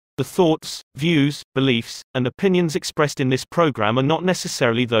The thoughts, views, beliefs, and opinions expressed in this program are not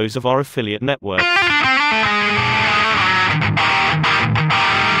necessarily those of our affiliate network.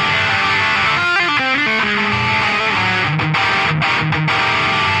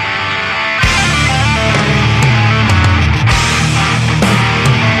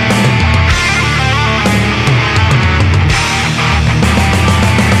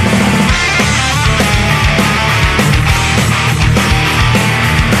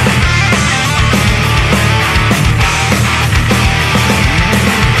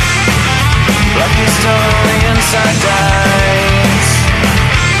 Inside dies.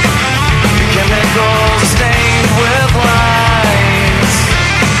 The chemicals are stained with lies.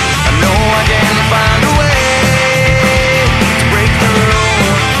 I know I can find a way to break through.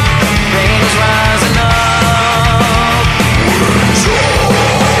 Pain is rising up.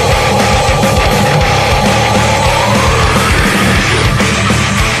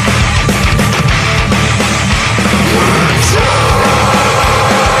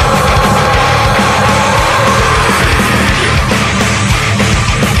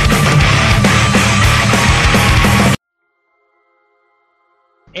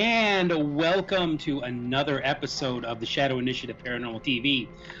 And welcome to another episode of the Shadow Initiative Paranormal TV.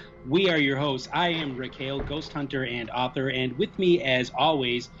 We are your hosts. I am Rick Hale, ghost hunter and author, and with me, as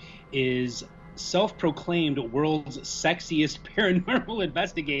always, is self-proclaimed world's sexiest paranormal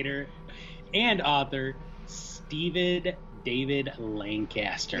investigator and author, Stephen David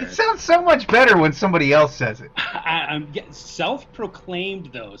Lancaster. It sounds so much better when somebody else says it. I'm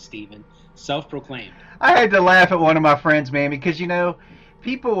self-proclaimed, though, Stephen. Self-proclaimed. I had to laugh at one of my friends, man, because, you know,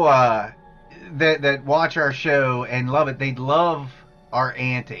 people that watch our show and love it, they love our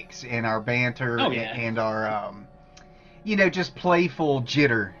antics and our banter and our, just playful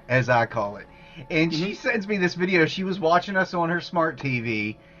jitter, as I call it. And she sends me this video. She was watching us on her smart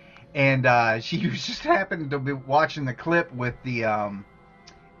TV, and she just happened to be watching the clip with the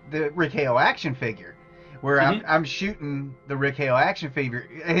Rick Hale action figure, where I'm shooting the Rick Hale action figure,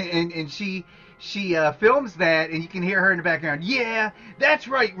 and she films that, and you can hear her in the background. Yeah, that's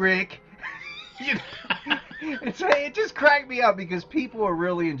right, Rick. It just cracked me up because people are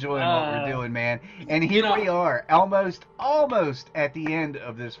really enjoying what we're doing, man. And here we are, almost at the end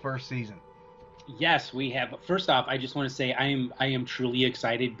of this first season. Yes, we have. First off, I just want to say I am truly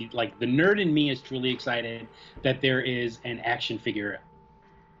excited. Like, the nerd in me is truly excited that there is an action figure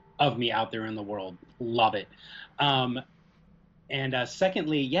of me out there in the world. Love it. And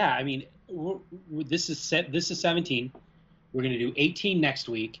secondly, yeah, I mean, this is 17. We're going to do 18 next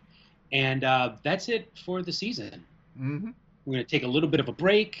week, and that's it for the season. Mm-hmm. We're going to take a little bit of a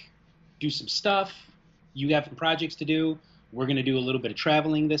break, do some stuff. You have some projects to do. We're going to do a little bit of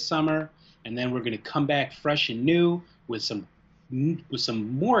traveling this summer, and then we're going to come back fresh and new with some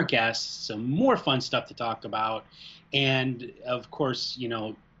more guests, some more fun stuff to talk about, and of course,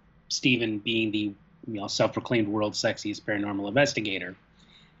 Stephen being the self-proclaimed world's sexiest paranormal investigator.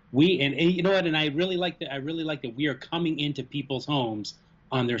 And you know what? And I really like that we are coming into people's homes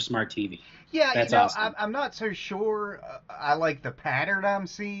on their smart TV. Yeah, that's awesome. I'm not so sure. I like the pattern I'm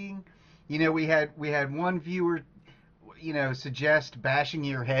seeing. We had one viewer, suggest bashing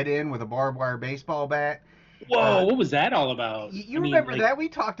your head in with a barbed wire baseball bat. Whoa, what was that all about? You remember that? We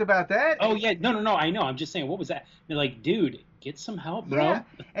talked about that. Oh yeah, no, I know. I'm just saying, what was that? They're like, dude, get some help, bro. Yeah,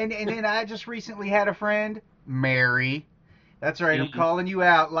 and then I just recently had a friend, Mary. That's right, I'm calling you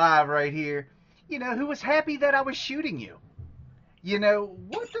out live right here. Who was happy that I was shooting you.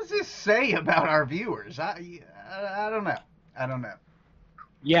 What does this say about our viewers? I don't know. I don't know.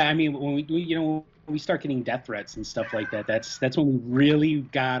 Yeah, I mean, when we start getting death threats and stuff like that, that's when we really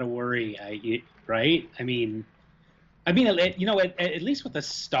gotta worry, right? I mean, at least with a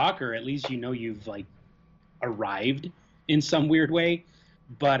stalker, at least you've arrived in some weird way.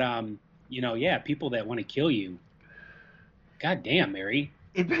 But people that want to kill you. God damn, Mary.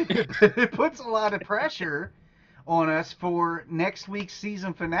 It puts a lot of pressure on us for next week's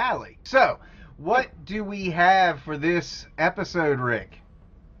season finale. So, what do we have for this episode, Rick?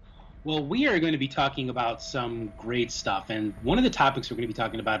 Well, we are going to be talking about some great stuff, and one of the topics we're going to be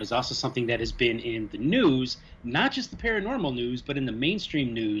talking about is also something that has been in the news, not just the paranormal news, but in the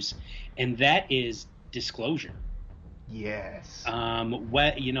mainstream news, and that is disclosure. Yes.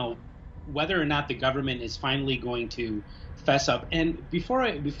 Whether or not the government is finally going to fess up. And before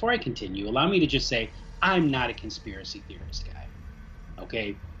I continue, allow me to just say I'm not a conspiracy theorist guy.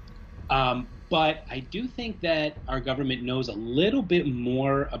 Okay? But I do think that our government knows a little bit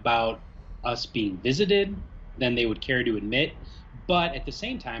more about us being visited than they would care to admit. But at the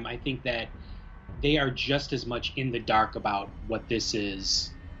same time, I think that they are just as much in the dark about what this is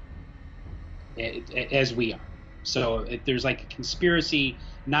as we are. So there's like a conspiracy,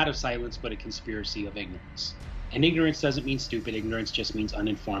 not of silence, but a conspiracy of ignorance. And ignorance doesn't mean stupid. Ignorance just means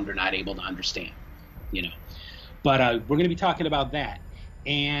uninformed or not able to understand, you know. But we're going to be talking about that.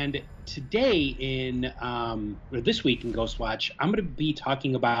 And today or this week in Ghost Watch, I'm going to be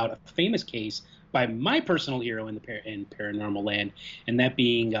talking about a famous case by my personal hero in paranormal land, and that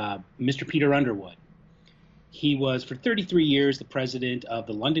being Mr. Peter Underwood. He was for 33 years the president of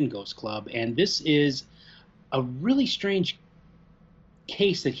the London Ghost Club, and this is a really strange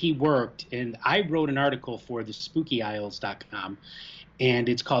case that he worked. And I wrote an article for the SpookyIsles.com, and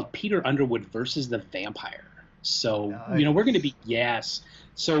it's called Peter Underwood versus the Vampire. So, nice. We're going to be,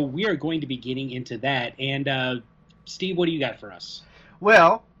 so we are going to be getting into that. And Steve, what do you got for us?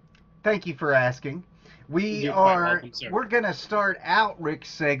 Well, thank you for asking. We're going to start out Rick's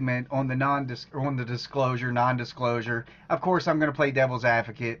segment on the non-disclosure. Of course, I'm going to play devil's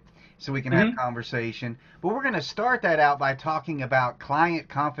advocate so we can have conversation. But we're going to start that out by talking about client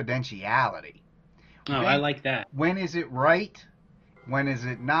confidentiality. Oh, I like that. When is it right? When is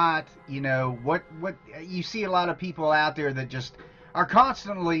it not? You know, what you see a lot of people out there that just are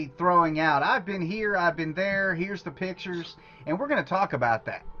constantly throwing out, I've been here, I've been there, here's the pictures, and we're going to talk about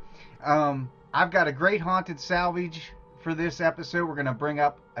that. I've got a great haunted salvage for this episode. We're going to bring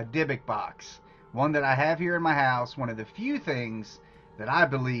up a Dybbuk box, one that I have here in my house, one of the few things that I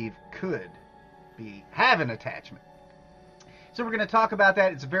believe could have an attachment. So we're going to talk about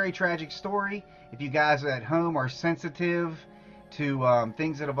that. It's a very tragic story. If you guys at home are sensitive to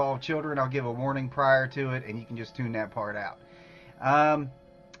things that involve children, I'll give a warning prior to it, and you can just tune that part out.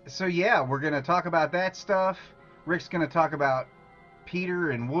 So yeah, we're going to talk about that stuff. Rick's going to talk about Peter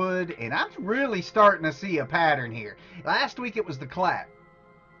and Wood, and I'm really starting to see a pattern here. Last week it was the clap.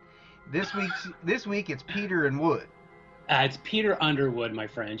 This week it's Peter and Wood. It's Peter Underwood, my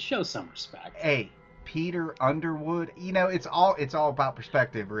friend. Show some respect. Hey, Peter Underwood. You know, it's all about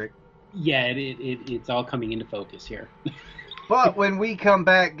perspective, Rick. Yeah, it's all coming into focus here. But when we come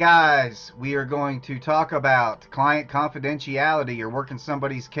back, guys, we are going to talk about client confidentiality. You're working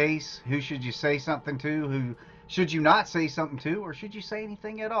somebody's case. Who should you say something to? Who should you not say something to? Or should you say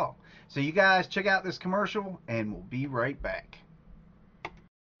anything at all? So you guys check out this commercial, and we'll be right back.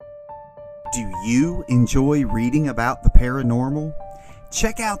 Do you enjoy reading about the paranormal?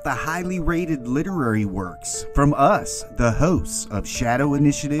 Check out the highly rated literary works from us, the hosts of Shadow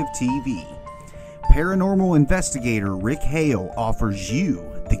Initiative TV. Paranormal investigator Rick Hale offers you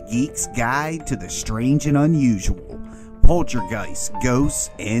the geek's guide to the strange and unusual, poltergeists, ghosts,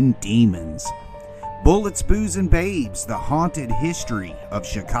 and demons. Bullets, Booze, and Babes, the haunted history of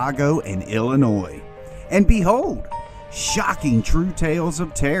Chicago and Illinois. And behold, shocking true tales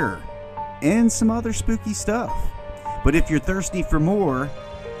of terror, and some other spooky stuff. But if you're thirsty for more,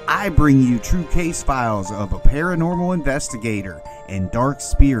 I bring you true case files of a paranormal investigator and dark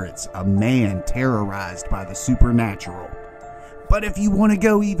spirits, a man terrorized by the supernatural. But if you want to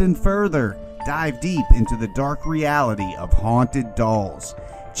go even further, dive deep into the dark reality of haunted dolls.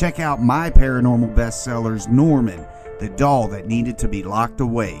 Check out my paranormal bestsellers, Norman, the doll that needed to be locked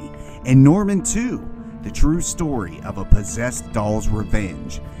away, and Norman 2, the true story of a possessed doll's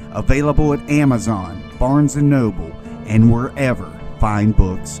revenge. Available at Amazon, Barnes & Noble, and wherever fine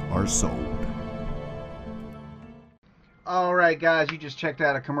books are sold. Alright guys, you just checked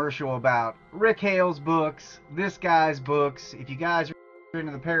out a commercial about Rick Hale's books, this guy's books. If you guys are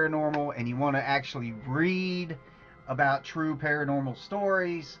into the paranormal and you want to actually read about true paranormal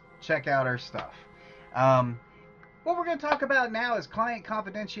stories, check out our stuff. What we're going to talk about now is client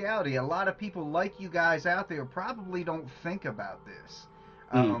confidentiality. A lot of people like you guys out there probably don't think about this.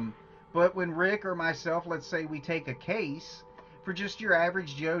 But when Rick or myself, let's say we take a case for just your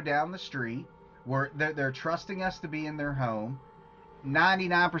average Joe down the street, where they're trusting us to be in their home,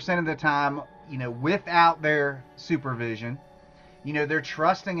 99% of the time, you know, without their supervision, you know, they're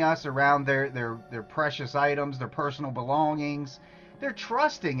trusting us around their precious items, their personal belongings. They're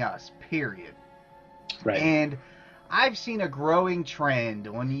trusting us, period. Right. And I've seen a growing trend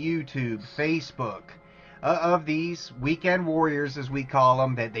on YouTube, Facebook, of these weekend warriors, as we call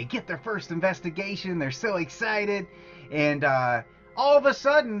them, that they get their first investigation, they're so excited, and all of a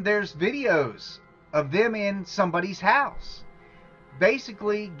sudden there's videos of them in somebody's house,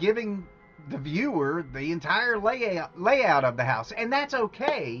 basically giving the viewer the entire layout of the house. And that's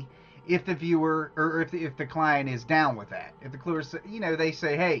okay if the viewer, or if the client is down with that. If the clues, you know, they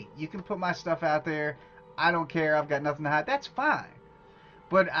say, hey, you can put my stuff out there, I don't care, I've got nothing to hide, that's fine.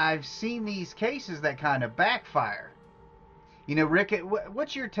 But I've seen these cases that kind of backfire. Rick,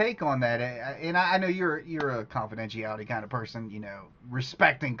 what's your take on that? And I know you're a confidentiality kind of person,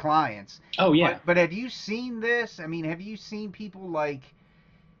 respecting clients. Oh, yeah. But have you seen this? I mean, have you seen people like,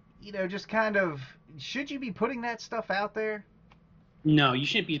 just kind of, should you be putting that stuff out there? No, you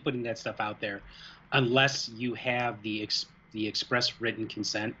shouldn't be putting that stuff out there unless you have the express written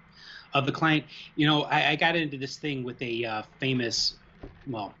consent of the client. I got into this thing with a famous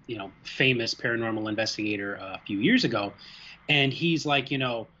paranormal investigator a few years ago. And he's like,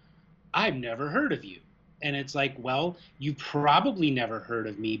 I've never heard of you. And it's like, well, you probably never heard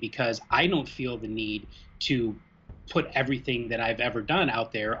of me because I don't feel the need to put everything that I've ever done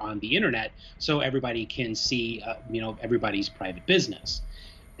out there on the internet so everybody can see, everybody's private business.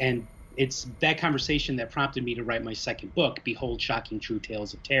 And it's that conversation that prompted me to write my second book, Behold Shocking True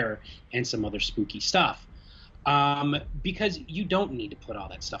Tales of Terror and some other spooky stuff. Because you don't need to put all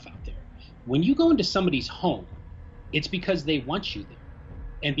that stuff out there. When you go into somebody's home, it's because they want you there,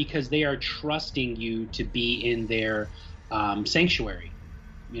 and because they are trusting you to be in their sanctuary.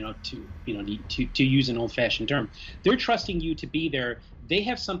 To use an old-fashioned term, they're trusting you to be there. They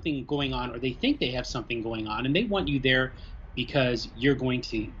have something going on, or they think they have something going on, and they want you there because you're going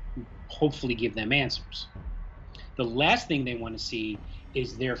to hopefully give them answers. The last thing they want to see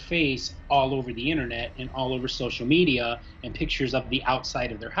is their face all over the internet and all over social media and pictures of the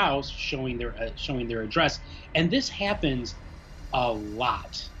outside of their house showing their address. And this happens a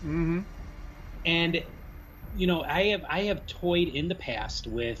lot. Mm-hmm. And I have toyed in the past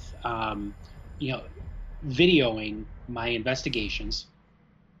with videoing my investigations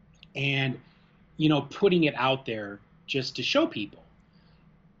and putting it out there just to show people.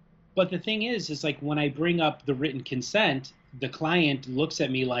 But the thing is like when I bring up the written consent, the client looks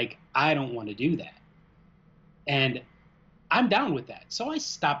at me like, I don't want to do that. And I'm down with that. So I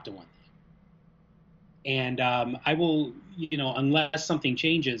stopped doing that. And I will, unless something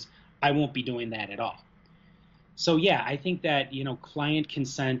changes, I won't be doing that at all. So, yeah, I think that, client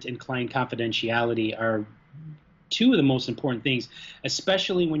consent and client confidentiality are two of the most important things,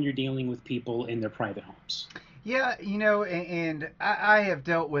 especially when you're dealing with people in their private homes. Yeah, and I have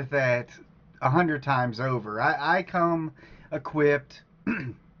dealt with that 100 times over. I come equipped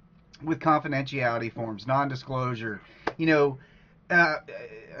with confidentiality forms, non-disclosure,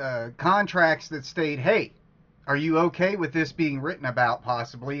 contracts that state, hey, are you okay with this being written about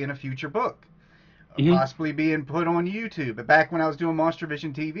possibly in a future book? Mm-hmm. Possibly being put on YouTube. Back when I was doing Monster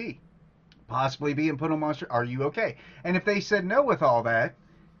Vision TV, possibly being put on Monster, are you okay? And if they said no with all that,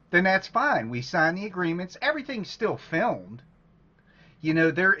 then that's fine. We sign the agreements. Everything's still filmed.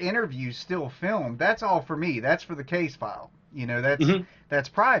 Their interviews still filmed. That's all for me. That's for the case file. That's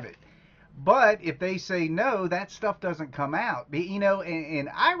private. But if they say no, that stuff doesn't come out. And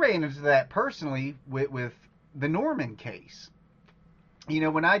I ran into that personally with the Norman case.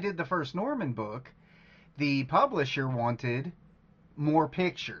 When I did the first Norman book, the publisher wanted more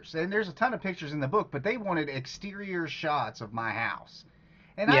pictures. And there's a ton of pictures in the book, but they wanted exterior shots of my house.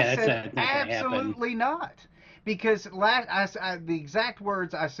 And I said, absolutely not. Because the exact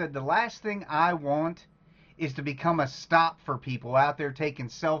words I said, the last thing I want is to become a stop for people out there taking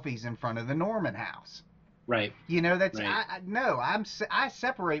selfies in front of the Norman house. Right. That's right. I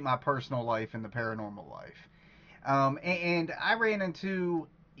separate my personal life and the paranormal life. And I ran into,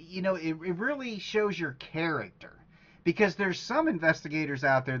 it really shows your character, because there's some investigators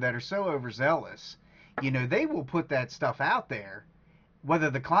out there that are so overzealous, they will put that stuff out there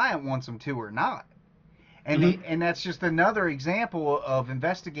whether the client wants them to or not. And mm-hmm. And that's just another example of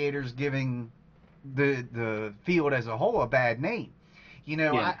investigators giving the field as a whole a bad name.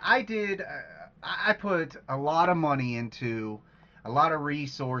 Yeah. I put a lot of money into a lot of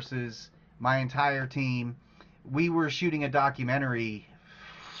resources, my entire team. We were shooting a documentary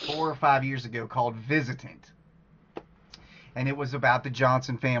 4 or 5 years ago called Visitant. And it was about the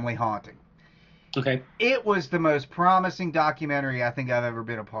Johnson family haunting. Okay. It was the most promising documentary I think I've ever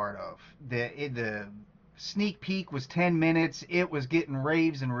been a part of. The sneak peek was 10 minutes. It was getting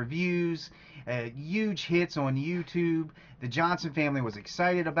raves and reviews, huge hits on YouTube. The Johnson family was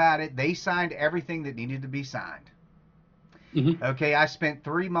excited about it. They signed everything that needed to be signed. Mm-hmm. Okay, I spent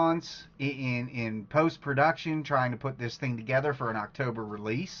 3 months in post-production trying to put this thing together for an October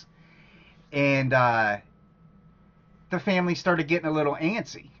release. And the family started getting a little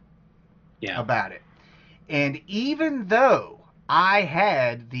antsy about it. And even though I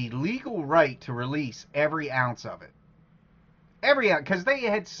had the legal right to release every ounce of it, because they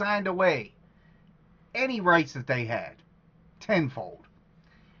had signed away any rights that they had, tenfold,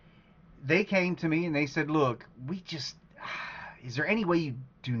 they came to me and they said, look, is there any way you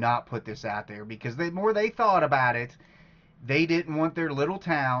do not put this out there? Because the more they thought about it, they didn't want their little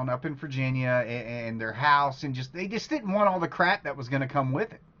town up in Virginia and their house, and they just didn't want all the crap that was going to come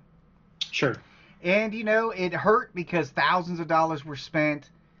with it. Sure. And, it hurt because thousands of dollars were spent,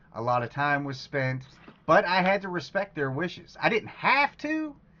 a lot of time was spent, but I had to respect their wishes. I didn't have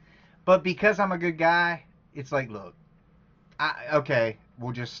to, but because I'm a good guy, it's like, look, okay,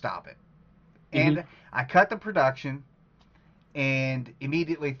 we'll just stop it. Mm-hmm. And I cut the production and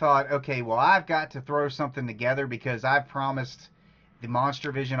immediately thought, okay, well, I've got to throw something together because I've promised the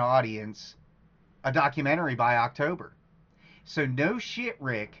Monster Vision audience a documentary by October. So no shit,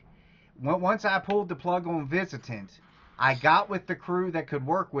 Rick. Once I pulled the plug on Visitant, I got with the crew that could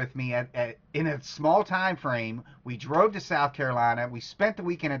work with me in a small time frame. We drove to South Carolina. We spent the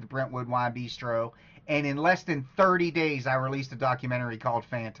weekend at the Brentwood Wine Bistro. And in less than 30 days, I released a documentary called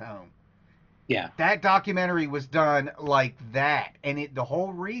Phantom. Yeah. That documentary was done like that. And the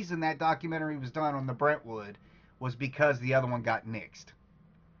whole reason that documentary was done on the Brentwood was because the other one got nixed.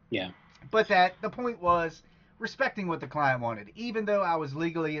 Yeah. But the point was respecting what the client wanted. Even though I was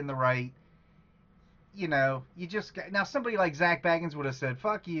legally in the right, you just got... Now, somebody like Zach Baggins would have said,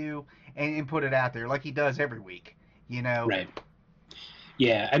 fuck you, and put it out there like he does every week, Right.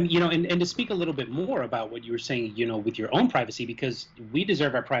 Yeah, and to speak a little bit more about what you were saying, with your own privacy, because we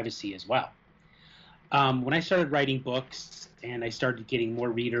deserve our privacy as well. When I started writing books and I started getting more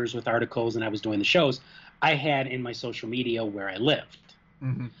readers with articles and I was doing the shows, I had in my social media where I lived.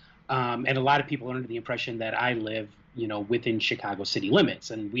 Mm-hmm. And a lot of people are under the impression that I live, within Chicago city limits,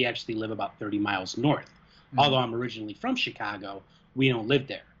 and we actually live about 30 miles north. Mm-hmm. Although I'm originally from Chicago, we don't live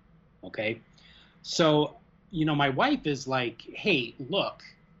there. Okay, so. My wife is like, hey, look,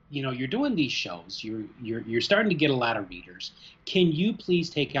 you're doing these shows. You're starting to get a lot of readers. Can you please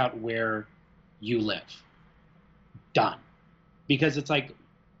take out where you live? Done. Because it's like,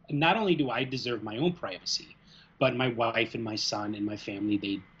 not only do I deserve my own privacy, but my wife and my son and my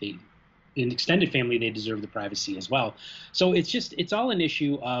family, they an extended family, they deserve the privacy as well. So it's all an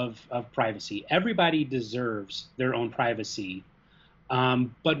issue of privacy. Everybody deserves their own privacy.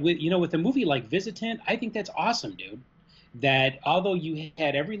 But with a movie like Visitant, I think that's awesome, dude. That although you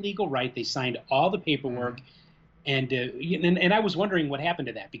had every legal right, they signed all the paperwork, and I was wondering what happened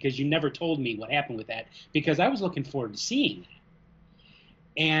to that, because you never told me what happened with that, because I was looking forward to seeing that.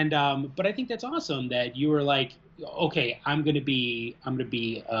 And but I think that's awesome that you were like, okay, I'm gonna be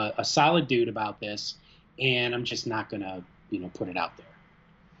a solid dude about this, and I'm just not gonna put it out there.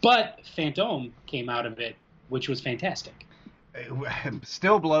 But Phantom came out of it, which was fantastic. It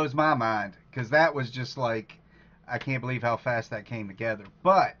still blows my mind, because that was just like, I can't believe how fast that came together.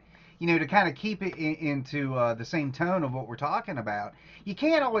 But to kind of keep it into the same tone of what we're talking about, you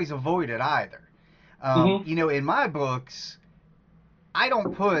can't always avoid it either. In my books, I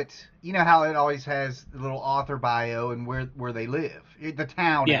don't put, how it always has the little author bio and where they live, the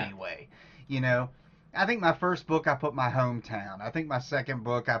town anyway. I think my first book I put my hometown. I think my second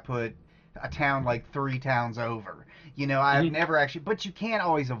book I put a town like 3 towns over. I've never actually, but you can't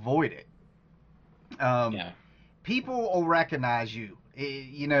always avoid it. People will recognize you.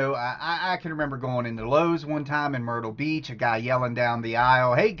 I can remember going into Lowe's one time in Myrtle Beach, a guy yelling down the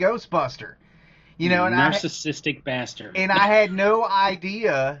aisle, "Hey, Ghostbuster!" And narcissistic bastard. And I had no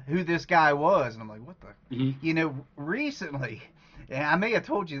idea who this guy was, and I'm like, what the? Recently, and I may have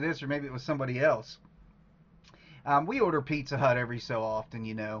told you this, or maybe it was somebody else. We order Pizza Hut every so often,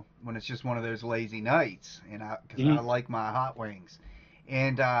 when it's just one of those lazy nights, and because I like my hot wings.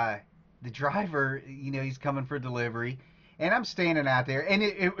 And the driver, he's coming for delivery, and I'm standing out there, and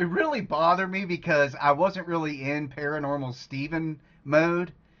it really bothered me because I wasn't really in Paranormal Steven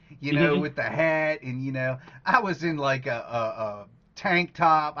mode, with the hat, and I was in like a tank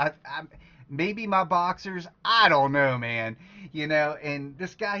top. I maybe my boxers, I don't know, man. And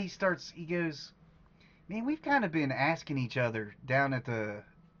this guy, he goes, "Man, we've kind of been asking each other down at the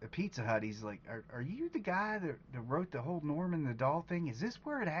Pizza Hut." He's like, are you the guy that wrote the whole Norman the Doll thing? Is this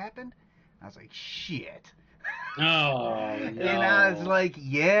where it happened? I was like, shit. Oh, no. And I was like,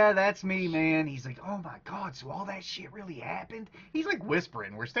 yeah, that's me, man. He's like, oh my God, so all that shit really happened? He's like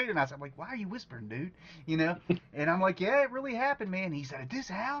whispering. We're standing outside. I'm like, why are you whispering, dude? And I'm like, yeah, it really happened, man. He said, at this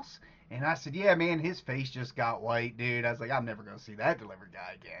house? And I said, yeah, man, his face just got white, dude. I was like, I'm never going to see that delivery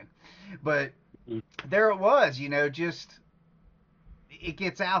guy again. But there it was, just, it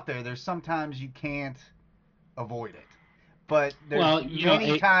gets out there. There's sometimes you can't avoid it. But there's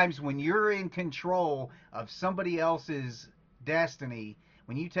many times when you're in control of somebody else's destiny,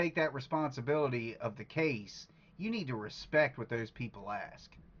 when you take that responsibility of the case, you need to respect what those people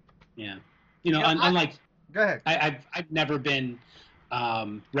ask. Yeah. Unlike... Go ahead. I've never been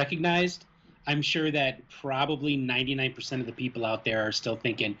recognized. I'm sure that probably 99% of the people out there are still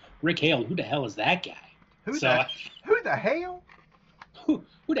thinking, Rick Hale, who the hell is that guy? Who the hell? Who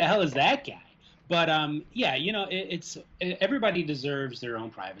the hell is that guy? But yeah, you know, it's everybody deserves their own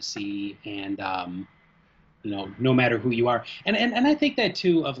privacy, and you know, no matter who you are, and I think that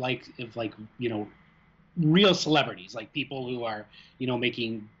too of like you know, real celebrities, like people who are, you know,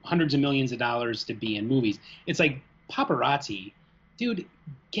 making hundreds of millions of dollars to be in movies. It's like paparazzi, dude,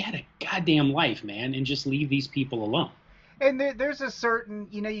 get a goddamn life, man, and just leave these people alone. And there's a certain,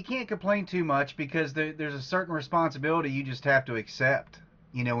 you know, you can't complain too much because there's a certain responsibility you just have to accept.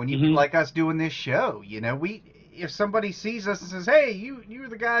 You know, when you like us doing this show, you know, if somebody sees us and says, "Hey, you're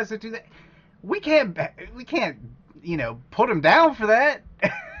the guys that do that," we can't, you know, put them down for that.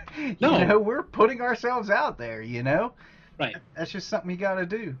 No. You know, we're putting ourselves out there. You know, right? That's just something you got to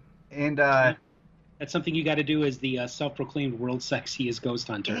do. And that's something you got to do as the self-proclaimed world's sexiest ghost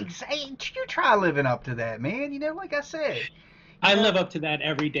hunter. Exactly. You try living up to that, man. You know, like I said, I live up to that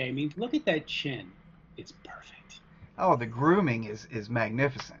every day. I mean, look at that chin; it's perfect. Oh, the grooming is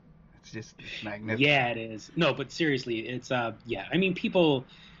magnificent. It's magnificent. Yeah, it is. No, but seriously, it's yeah. I mean, people.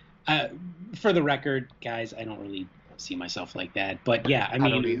 For the record, guys, I don't really see myself like that. But yeah, I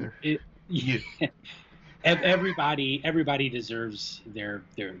mean, don't either. Everybody deserves their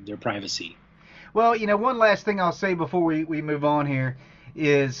privacy. Well, you know, one last thing I'll say before we move on here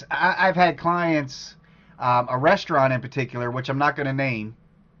is I've had clients, a restaurant in particular, which I'm not going to name,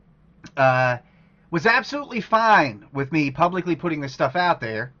 was absolutely fine with me publicly putting this stuff out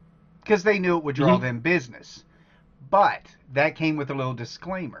there because they knew it would draw them business. But that came with a little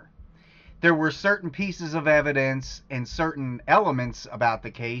disclaimer. There were certain pieces of evidence and certain elements about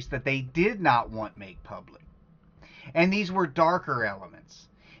the case that they did not want made public. And these were darker elements.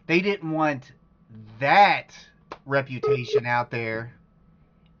 They didn't want that reputation out there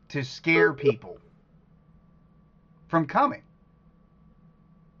to scare people from coming.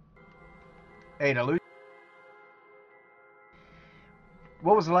 Hey, Delu.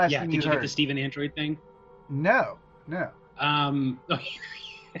 What was the last thing you heard? Did you get the Steven Android thing? No.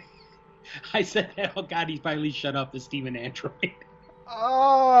 I said, oh God, he's finally shut up the Steven Android.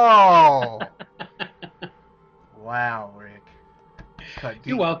 Oh. Wow, Rick. Cut deep.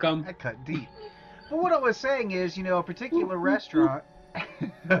 You're welcome. That cut deep. But what I was saying is, you know, a particular restaurant...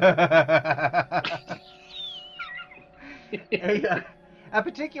 A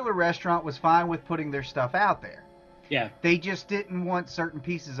particular restaurant was fine with putting their stuff out there. Yeah. They just didn't want certain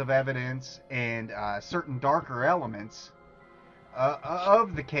pieces of evidence and certain darker elements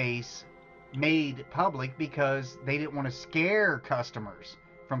of the case made public because they didn't want to scare customers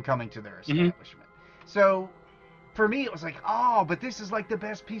from coming to their establishment. So for me, it was like, oh, but this is like the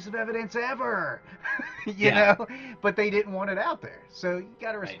best piece of evidence ever, you know? But they didn't want it out there. So you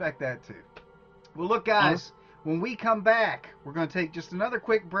got to respect that too. Well, look, guys. When we come back, we're going to take just another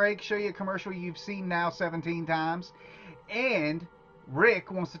quick break, show you a commercial you've seen now 17 times, and Rick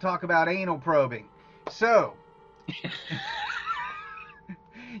wants to talk about anal probing. So,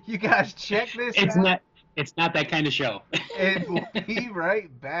 you guys check this out. It's not that kind of show. And we'll be right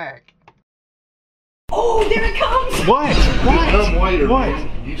back. Oh, there it comes! What? The dumb waiter.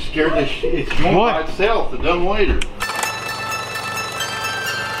 What? You scared the shit. It's going by itself, the dumb waiter.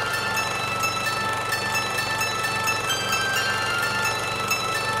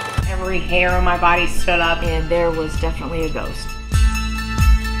 Every hair on my body stood up, and there was definitely a ghost.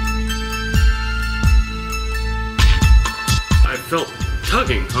 I felt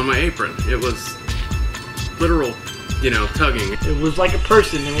tugging on my apron. It was literal, tugging. It was like a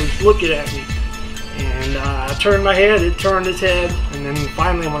person that was looking at me. And I turned my head, it turned its head, and then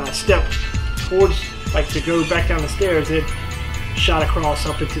finally when I stepped towards, to go back down the stairs, it shot across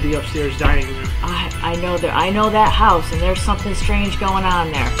up into the upstairs dining room. I know that house, and there's something strange going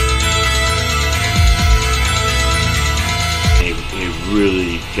on there. It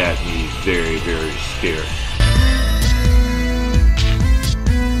really got me very, very scared.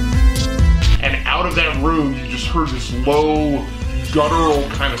 And out of that room, you just heard this low, guttural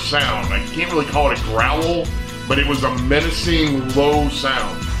kind of sound. I can't really call it a growl, but it was a menacing, low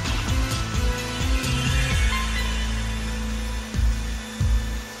sound.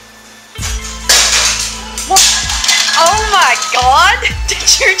 What? Oh my God!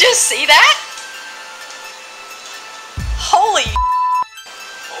 Did you just see that? Holy!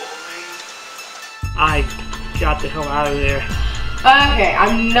 I got the hell out of there. Okay,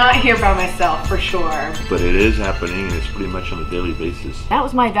 I'm not here by myself for sure. But it is happening, and it's pretty much on a daily basis. That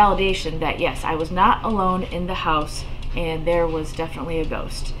was my validation that yes, I was not alone in the house, and there was definitely a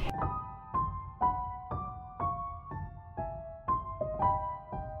ghost.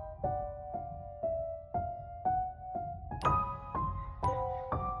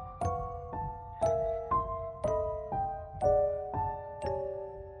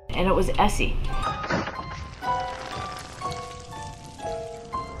 and it was Essie.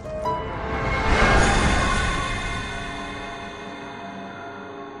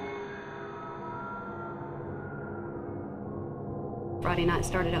 Friday night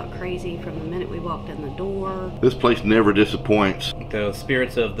started out crazy from the minute we walked in the door. This place never disappoints. The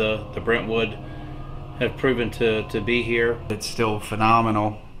spirits of the Brentwood have proven to be here. It's still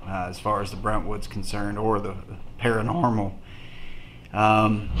phenomenal as far as the Brentwood's concerned, or the paranormal.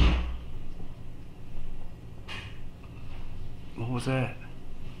 What was that?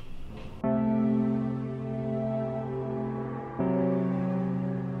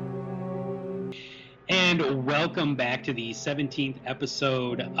 And welcome back to the 17th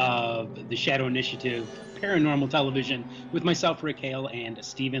episode of the Shadow Initiative Paranormal Television with myself, Rick Hale, and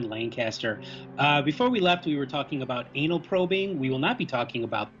Stephen Lancaster. Before we left, we were talking about anal probing. We will not be talking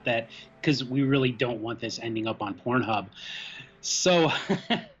about that because we really don't want this ending up on Pornhub. So,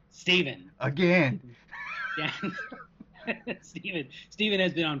 Stephen. Again. Yeah. Stephen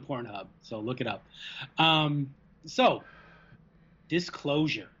has been on Pornhub, so look it up. So,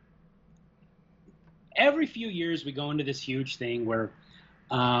 disclosure. Every few years we go into this huge thing where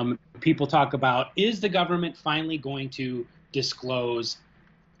people talk about, is the government finally going to disclose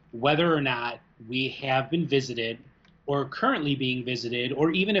whether or not we have been visited or currently being visited,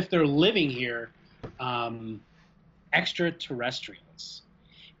 or even if they're living here, extraterrestrials.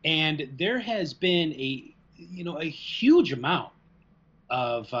 And there has been a huge amount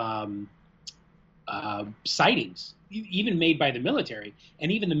of sightings, even made by the military, and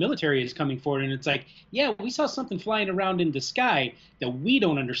even the military is coming forward, and it's like, yeah, we saw something flying around in the sky that we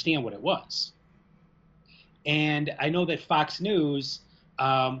don't understand what it was. And I know that Fox News,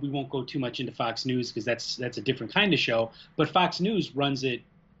 we won't go too much into Fox News because that's a different kind of show, but Fox News runs it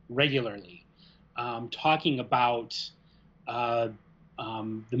regularly, talking about the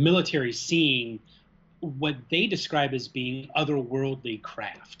military seeing what they describe as being otherworldly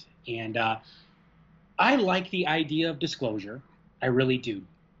craft. And I like the idea of disclosure. I really do.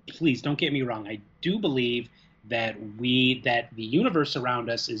 Please don't get me wrong. I do believe that the universe around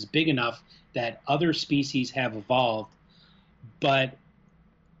us is big enough that other species have evolved. But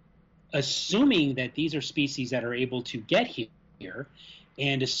assuming that these are species that are able to get here,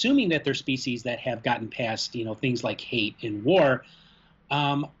 and assuming that they're species that have gotten past, things like hate and war,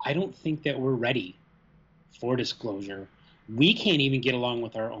 I don't think that we're ready for disclosure. We can't even get along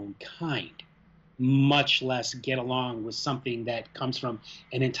with our own kind, much less get along with something that comes from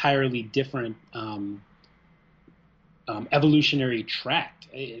an entirely different evolutionary track.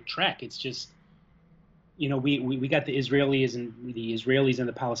 It's just, we got the Israelis and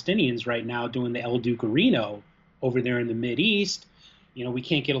the Palestinians right now doing the El Ducerino over there in the Mideast. We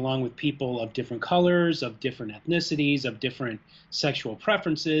can't get along with people of different colors, of different ethnicities, of different sexual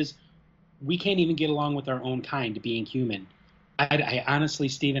preferences. We can't even get along with our own kind, being human. I honestly,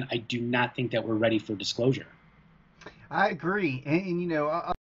 Stephen, I do not think that we're ready for disclosure. I agree. And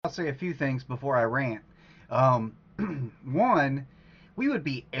I'll say a few things before I rant. One, we would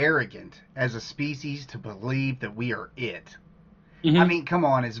be arrogant as a species to believe that we are it. Mm-hmm. I mean, come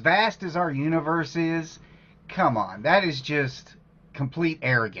on, as vast as our universe is, come on, that is just complete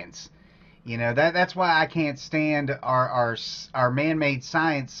arrogance. That's why I can't stand our man-made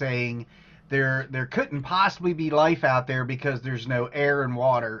science saying there couldn't possibly be life out there because there's no air and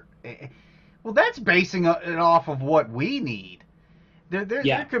water. Well, that's basing it off of what we need.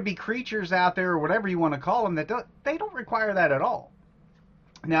 There could be creatures out there, or whatever you want to call them, that they don't require that at all.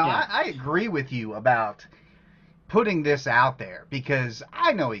 Now, I agree with you about putting this out there because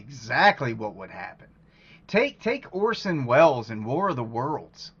I know exactly what would happen. Take Orson Welles in War of the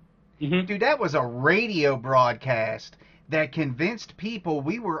Worlds. Mm-hmm. Dude, that was a radio broadcast that convinced people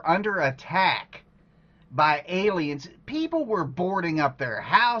we were under attack by aliens. People were boarding up their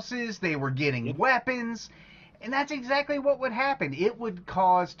houses. They were getting weapons. And that's exactly what would happen. It would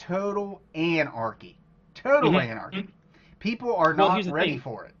cause total anarchy. Total anarchy. People are not ready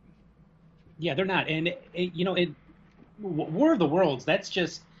for it. Yeah, they're not. And, War of the Worlds, that's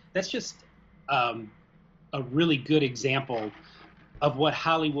just a really good example of what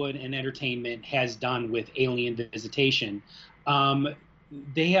Hollywood and entertainment has done with alien visitation.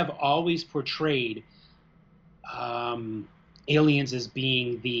 They have always portrayed aliens as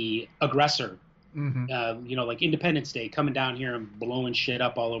being the aggressor. Mm-hmm. Like Independence Day, coming down here and blowing shit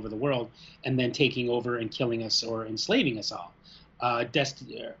up all over the world, and then taking over and killing us or enslaving us all.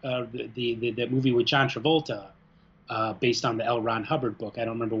 The movie with John Travolta, based on the L. Ron Hubbard book. I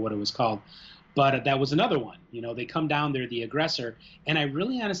don't remember what it was called. But that was another one. They come down, they're the aggressor. And I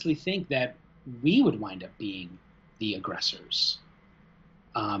really honestly think that we would wind up being the aggressors.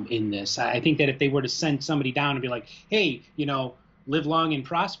 in this. I think that if they were to send somebody down and be like, hey, live long and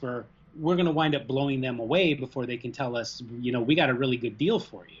prosper, we're going to wind up blowing them away before they can tell us, we got a really good deal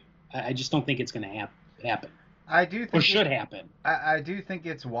for you. I just don't think it's going to happen. I do think or should happen. I do think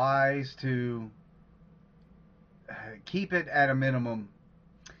it's wise to keep it at a minimum,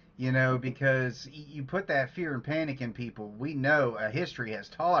 because you put that fear and panic in people. We know history has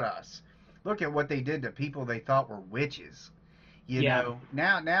taught us. Look at what they did to people they thought were witches. Now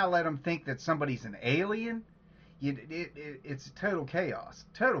let them think that somebody's an alien. It's total chaos.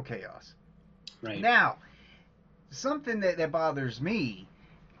 Total chaos. Right. Now, something that bothers me,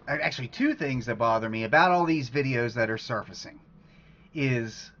 actually two things that bother me about all these videos that are surfacing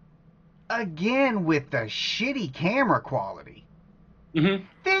is, again, with the shitty camera quality. Mm-hmm.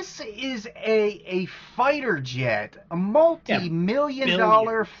 This is a fighter jet, a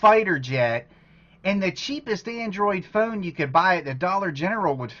multi-million-dollar fighter jet, and the cheapest Android phone you could buy at the Dollar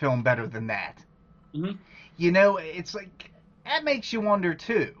General would film better than that. Mm-hmm. It's like, that makes you wonder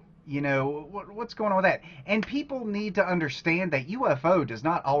too. What's going on with that? And people need to understand that UFO does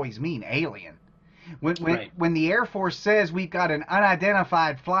not always mean alien. When the Air Force says we've got an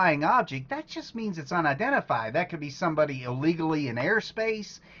unidentified flying object, that just means it's unidentified. That could be somebody illegally in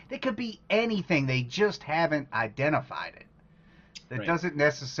airspace. It could be anything. They just haven't identified it. That doesn't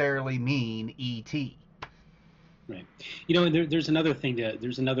necessarily mean ET. Right. There's another thing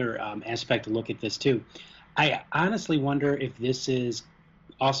there's another aspect to look at this too. I honestly wonder if this is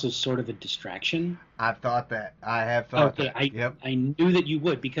also sort of a distraction. I've thought that. I have thought that. I knew that you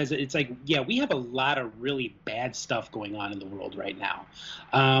would, because it's like, we have a lot of really bad stuff going on in the world right now.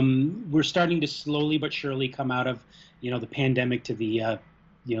 We're starting to slowly but surely come out of, the pandemic to the,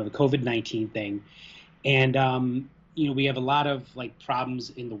 the COVID-19 thing. And, we have a lot of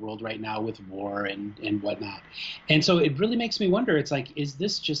problems in the world right now with war and whatnot. And so it really makes me wonder, it's like, is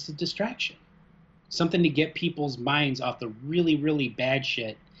this just a distraction? Something to get people's minds off the really, really bad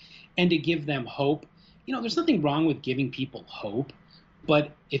shit and to give them hope. There's nothing wrong with giving people hope,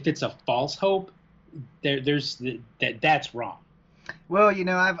 but if it's a false hope, that's wrong. Well,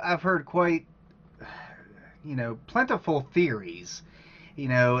 I've heard quite, plentiful theories,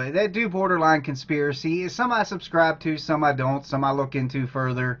 that do borderline conspiracy. Some I subscribe to, some I don't, some I look into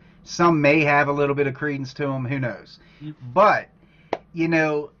further. Some may have a little bit of credence to them, who knows. Mm-hmm. But,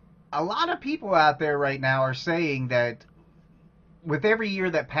 a lot of people out there right now are saying that with every year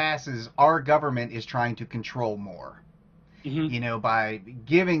that passes, our government is trying to control more. Mm-hmm. By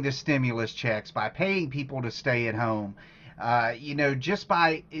giving the stimulus checks, by paying people to stay at home, just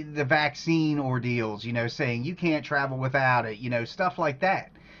by the vaccine ordeals, saying you can't travel without it, stuff like that.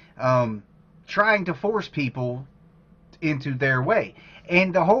 Trying to force people into their way.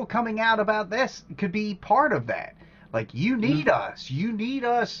 And the whole coming out about this could be part of that. Like, you need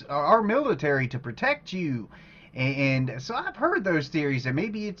us, our military, to protect you. And so I've heard those theories, and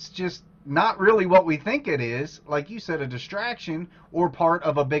maybe it's just not really what we think it is, like you said, a distraction or part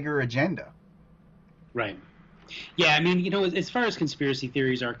of a bigger agenda. Right. Yeah, I mean, as far as conspiracy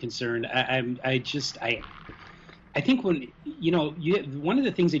theories are concerned, I think when, one of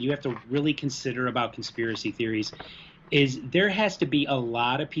the things that you have to really consider about conspiracy theories is there has to be a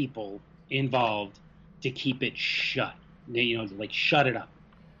lot of people involved to keep it shut, shut it up,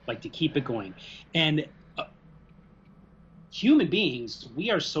 to keep it going. And human beings,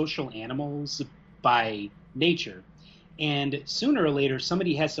 we are social animals by nature. And sooner or later,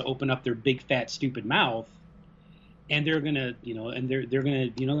 somebody has to open up their big, fat, stupid mouth, and they're going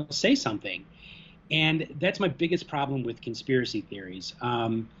to, say something. And that's my biggest problem with conspiracy theories.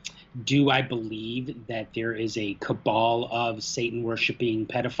 Do I believe that there is a cabal of Satan-worshipping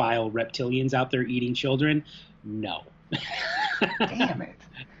pedophile reptilians out there eating children? No. Damn it.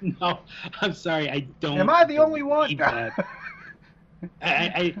 No, I'm sorry. I don't. Am I the only one?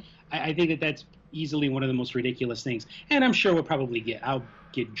 I think that that's easily one of the most ridiculous things. And I'm sure I'll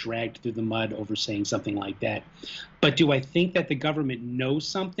get dragged through the mud over saying something like that. But do I think that the government knows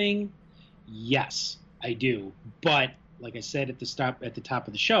something? Yes, I do. But like I said at the top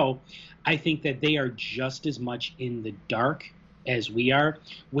of the show, I think that they are just as much in the dark as we are,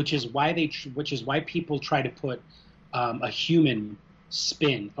 which is why people try to put a human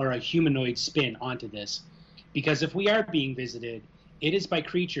spin or a humanoid spin onto this, because if we are being visited, it is by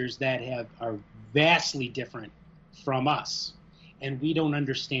creatures that are vastly different from us, and we don't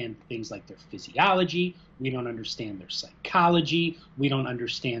understand things like their physiology, we don't understand their psychology, we don't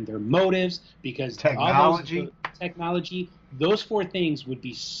understand their motives, because technology, those four things would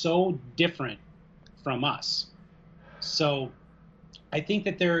be so different from us. So I think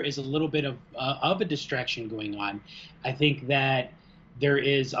that there is a little bit of a distraction going on. I think that There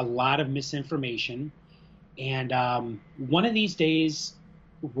is a lot of misinformation, and one of these days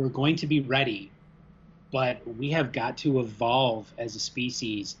we're going to be ready, but we have got to evolve as a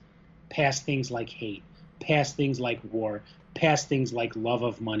species past things like hate, past things like war, past things like love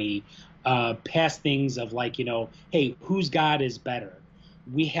of money, past things of like, hey, whose God is better?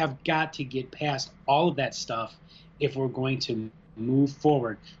 We have got to get past all of that stuff if we're going to move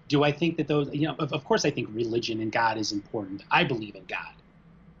forward. Do I think that those, of course I think religion and God is important. I believe in God.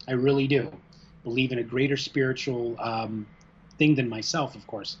 I really do. Believe in a greater spiritual thing than myself, of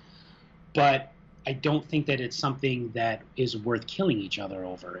course. But I don't think that it's something that is worth killing each other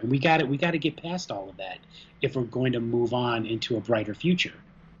over. And we got to get past all of that if we're going to move on into a brighter future.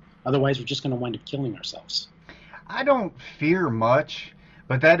 Otherwise, we're just going to wind up killing ourselves. I don't fear much,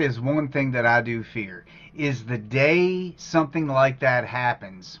 but that is one thing that I do fear, is the day something like that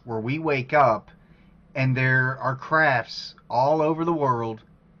happens, where we wake up and there are crafts all over the world,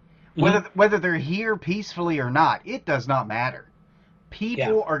 whether they're here peacefully or not, it does not matter.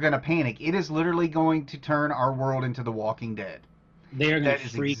 People are going to panic. It is literally going to turn our world into The Walking Dead. That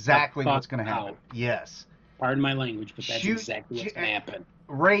is exactly what's going to happen. Yes. Pardon my language, but that's exactly what's going to happen.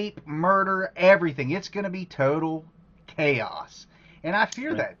 Rape, murder, everything. It's going to be total chaos. And I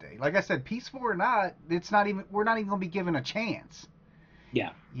fear that day. Like I said, peaceful or not, we're not even going to be given a chance. Yeah.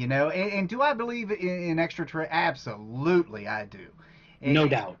 And do I believe in extraterrestrial? Absolutely, I do. No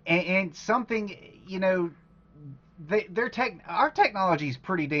doubt. And something, our technology is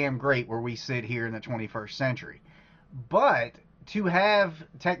pretty damn great where we sit here in the 21st century. But to have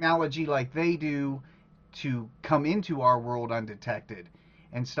technology like they do to come into our world undetected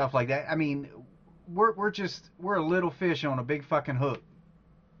and stuff like that, I mean, we're a little fish on a big fucking hook.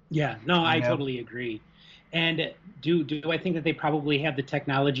 Yeah, no, I totally agree. And do I think that they probably have the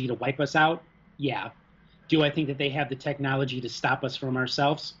technology to wipe us out? Yeah. Do I think that they have the technology to stop us from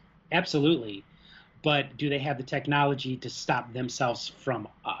ourselves? Absolutely. But do they have the technology to stop themselves from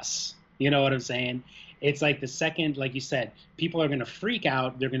us? You know what I'm saying? It's like the second, like you said, people are going to freak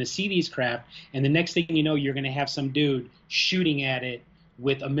out. They're going to see these craft. And the next thing you know, you're going to have some dude shooting at it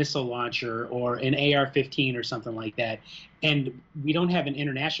with a missile launcher or an AR-15 or something like that. And we don't have an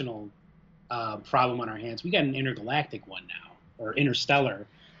international problem on our hands. We got an intergalactic one now, or interstellar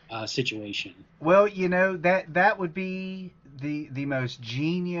situation. Well, that would be the most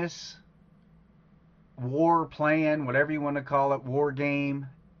genius war plan, whatever you want to call it, war game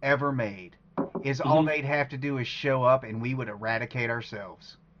ever made. Is all they'd have to do is show up and we would eradicate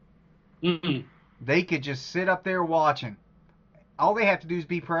ourselves. They could just sit up there watching. All they have to do is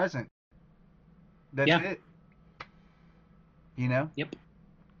be present. That's it. Yep.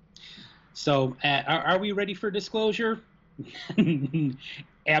 So, are we ready for disclosure?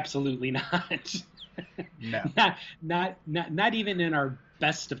 Absolutely not. No. Not even in our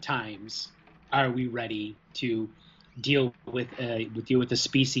best of times are we ready to deal with a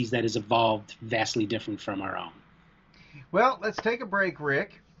species that has evolved vastly different from our own. Well, let's take a break,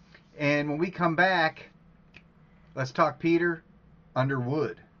 Rick, and when we come back, let's talk Peter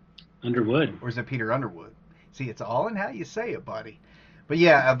Underwood. Underwood. Or is it Peter Underwood? See, it's all in how you say it, buddy. But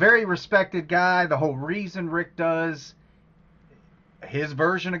yeah, a very respected guy. The whole reason Rick does his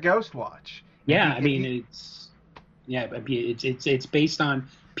version of Ghostwatch. Yeah, it's based on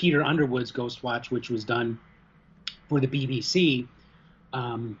Peter Underwood's Ghostwatch, which was done for the BBC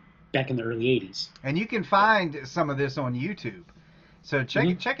back in the early 80s. And you can find some of this on YouTube. So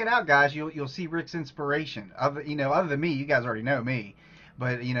check it out, guys. You'll see Rick's inspiration. Other than me, you guys already know me,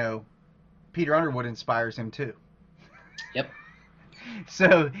 but Peter Underwood inspires him too. Yep.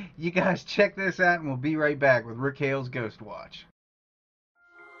 So you guys check this out, and we'll be right back with Rick Hale's Ghostwatch.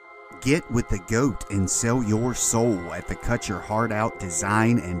 Get with the GOAT and sell your soul at the Cut Your Heart Out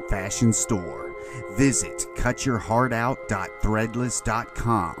Design and Fashion Store. Visit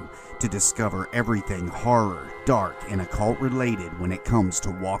cutyourheartout.threadless.com to discover everything horror, dark, and occult related when it comes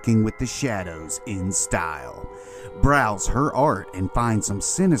to walking with the shadows in style. Browse her art and find some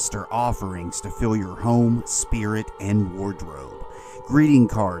sinister offerings to fill your home, spirit, and wardrobe. Greeting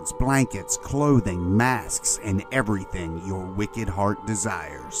cards, blankets, clothing, masks, and everything your wicked heart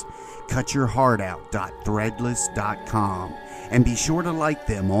desires. Cutyourheartout.threadless.com, and be sure to like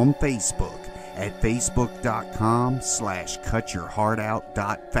them on Facebook at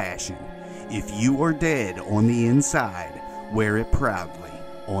facebook.com/cutyourheartout.fashion. If you are dead on the inside, wear it proudly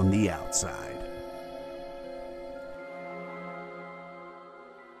on the outside.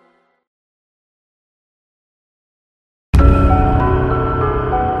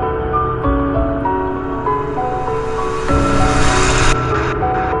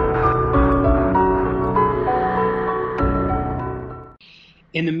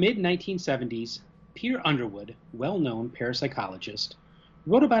 mid-1970s, Peter Underwood, well-known parapsychologist,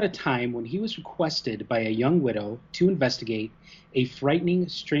 wrote about a time when he was requested by a young widow to investigate a frightening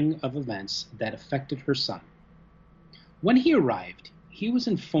string of events that affected her son. When he arrived, he was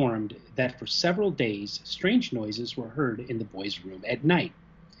informed that for several days, strange noises were heard in the boy's room at night.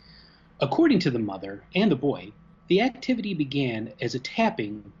 According to the mother and the boy, the activity began as a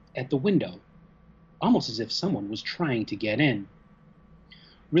tapping at the window, almost as if someone was trying to get in.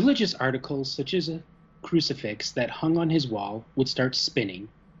 Religious articles such as a crucifix that hung on his wall would start spinning,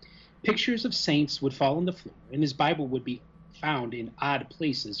 pictures of saints would fall on the floor, and his Bible would be found in odd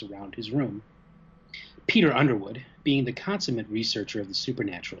places around his room. Peter Underwood, being the consummate researcher of the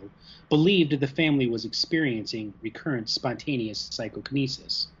supernatural, believed the family was experiencing recurrent spontaneous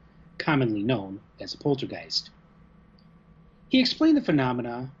psychokinesis, commonly known as a poltergeist. He explained the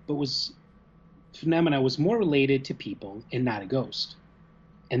phenomena was more related to people and not a ghost.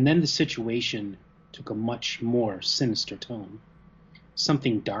 And then the situation took a much more sinister tone.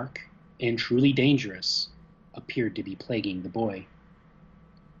 Something dark and truly dangerous appeared to be plaguing the boy.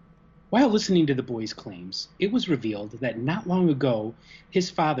 While listening to the boy's claims, it was revealed that not long ago his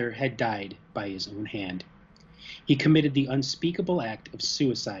father had died by his own hand. He committed the unspeakable act of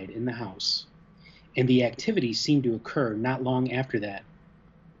suicide in the house, and the activity seemed to occur not long after that.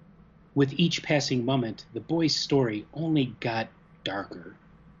 With each passing moment, the boy's story only got darker.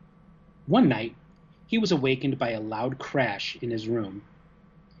 One night, he was awakened by a loud crash in his room.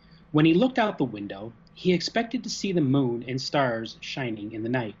 When he looked out the window, he expected to see the moon and stars shining in the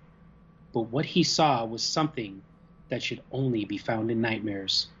night. But what he saw was something that should only be found in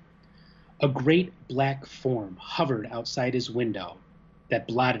nightmares. A great black form hovered outside his window that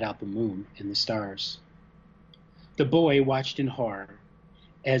blotted out the moon and the stars. The boy watched in horror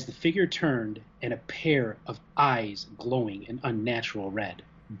as the figure turned and a pair of eyes glowing an unnatural red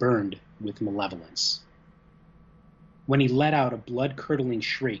burned with malevolence. When he let out a blood-curdling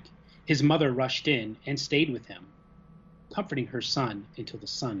shriek, his mother rushed in and stayed with him, comforting her son until the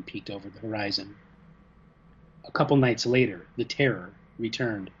sun peeked over the horizon. A couple nights later, the terror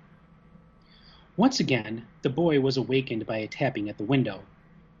returned. Once again, the boy was awakened by a tapping at the window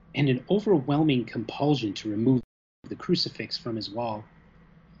and an overwhelming compulsion to remove the crucifix from his wall.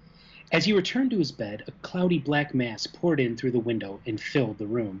 As he returned to his bed, a cloudy black mass poured in through the window and filled the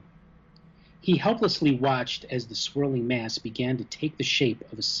room. He helplessly watched as the swirling mass began to take the shape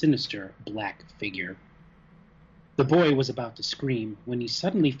of a sinister black figure. The boy was about to scream when he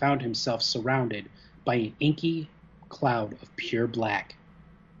suddenly found himself surrounded by an inky cloud of pure black.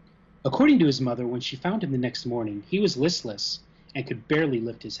 According to his mother, when she found him the next morning, he was listless and could barely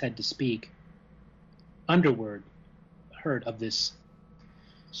lift his head to speak. Underwood heard of this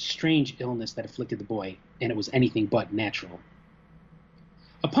strange illness that afflicted the boy, and it was anything but natural.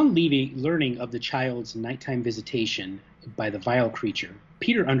 Upon learning of the child's nighttime visitation by the vile creature,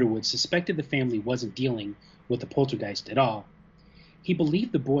 Peter Underwood suspected the family wasn't dealing with a poltergeist at all. He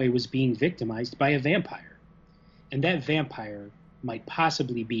believed the boy was being victimized by a vampire, and that vampire might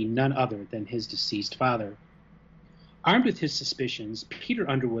possibly be none other than his deceased father. Armed with his suspicions, Peter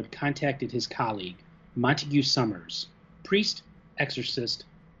Underwood contacted his colleague, Montague Summers, priest, exorcist,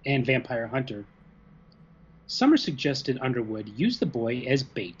 and vampire hunter. Summers suggested Underwood use the boy as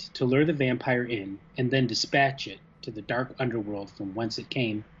bait to lure the vampire in and then dispatch it to the dark underworld from whence it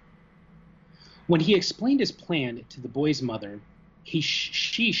came. When he explained his plan to the boy's mother, she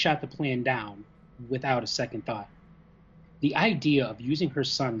shot the plan down without a second thought. The idea of using her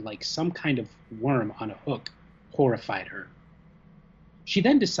son like some kind of worm on a hook horrified her. She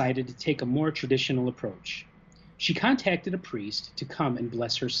then decided to take a more traditional approach. She contacted a priest to come and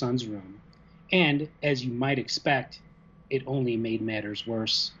bless her son's room, and, as you might expect, it only made matters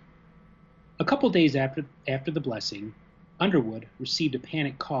worse. A couple days after the blessing, Underwood received a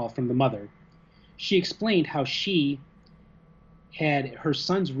panic call from the mother. She explained how she had her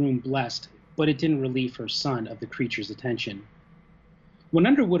son's room blessed, but it didn't relieve her son of the creature's attention. When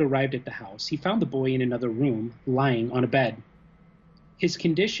Underwood arrived at the house, he found the boy in another room, lying on a bed. His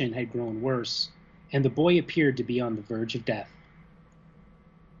condition had grown worse, and the boy appeared to be on the verge of death.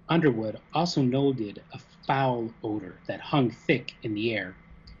 Underwood also noted a foul odor that hung thick in the air,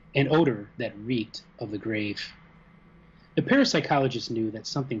 an odor that reeked of the grave. The parapsychologist knew that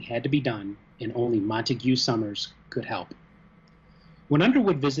something had to be done, and only Montague Summers could help. When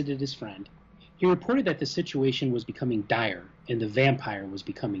Underwood visited his friend, he reported that the situation was becoming dire and the vampire was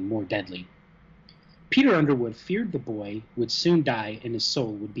becoming more deadly. Peter Underwood feared the boy would soon die and his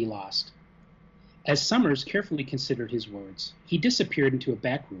soul would be lost. As Summers carefully considered his words, he disappeared into a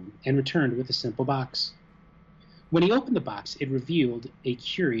back room and returned with a simple box. When he opened the box, it revealed a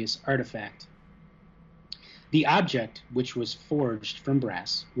curious artifact. The object, which was forged from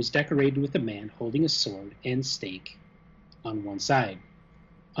brass, was decorated with a man holding a sword and stake on one side.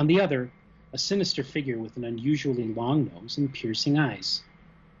 On the other, a sinister figure with an unusually long nose and piercing eyes.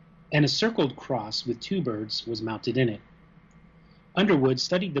 And a circled cross with 2 birds was mounted in it. Underwood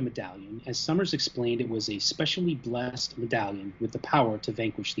studied the medallion, as Summers explained it was a specially blessed medallion with the power to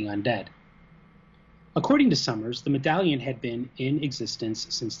vanquish the undead. According to Summers, the medallion had been in existence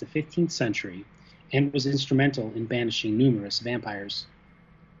since the 15th century and was instrumental in banishing numerous vampires.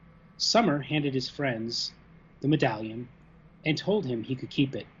 Summer handed his friends the medallion and told him he could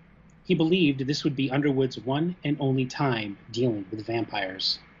keep it. He believed this would be Underwood's one and only time dealing with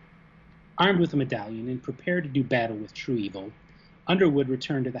vampires. Armed with the medallion and prepared to do battle with true evil, Underwood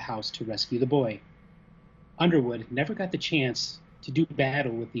returned to the house to rescue the boy. Underwood never got the chance to do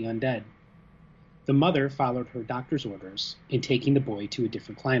battle with the undead. The mother followed her doctor's orders in taking the boy to a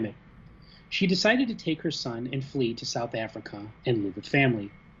different climate. She decided to take her son and flee to South Africa and live with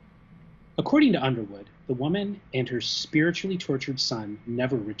family. According to Underwood, the woman and her spiritually tortured son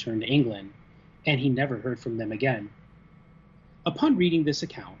never returned to England, and he never heard from them again. Upon reading this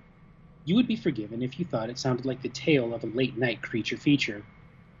account, you would be forgiven if you thought it sounded like the tale of a late-night creature feature.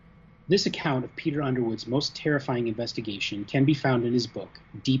 This account of Peter Underwood's most terrifying investigation can be found in his book,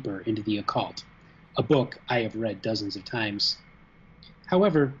 Deeper into the Occult, a book I have read dozens of times.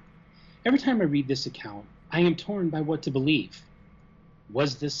 However, every time I read this account, I am torn by what to believe.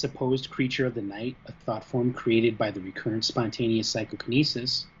 Was this supposed creature of the night a thought form created by the recurrent spontaneous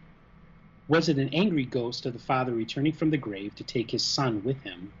psychokinesis? Was it an angry ghost of the father returning from the grave to take his son with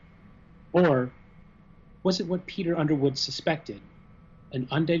him? Or was it what Peter Underwood suspected, an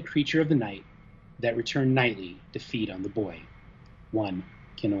undead creature of the night that returned nightly to feed on the boy? One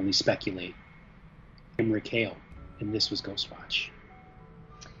can only speculate. I'm Rick Hale, and this was Ghostwatch.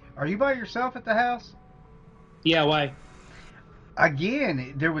 Are you by yourself at the house? Yeah, why?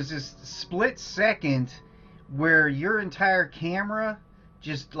 Again, there was this split second where your entire camera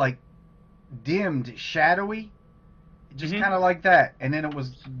just like dimmed, shadowy, just kind of like that, and then it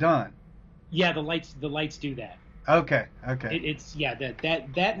was done. Yeah, the lights do that. Okay. It's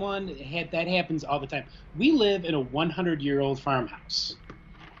that one that happens all the time. We live in a 100-year-old farmhouse,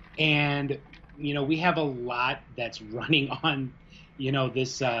 and we have a lot that's running on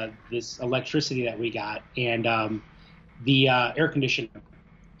this electricity that we got, and the air conditioner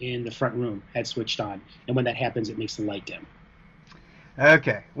in the front room had switched on, and when that happens, it makes the light dim.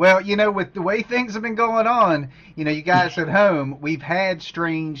 Okay. Well, with the way things have been going on, you guys at home, we've had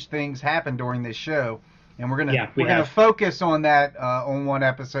strange things happen during this show, and we're gonna focus on that on one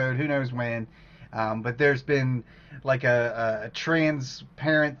episode. Who knows when? But there's been like a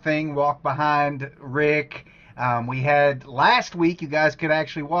transparent thing walk behind Rick. We had last week. You guys could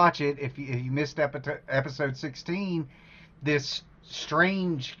actually watch it if you missed episode 16. This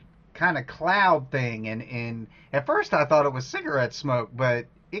strange kind of cloud thing, and at first I thought it was cigarette smoke, but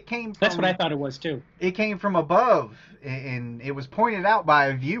it came from... That's what I thought it was too. It came from above, and it was pointed out by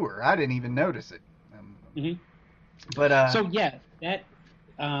a viewer. I didn't even notice it. But so yeah, that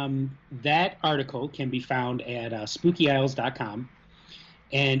article can be found at spookyisles.com,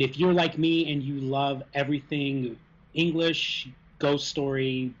 and if you're like me and you love everything English, ghost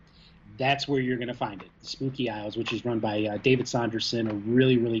story, that's where you're going to find it. Spooky Isles, which is run by David Saunderson, a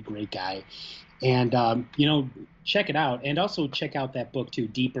really, really great guy. And, check it out. And also check out that book, too,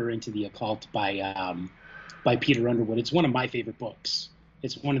 Deeper into the Occult by Peter Underwood. It's one of my favorite books.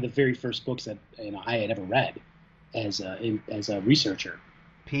 It's one of the very first books that I had ever read as a researcher.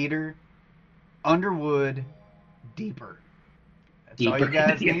 Peter Underwood, Deeper. That's all you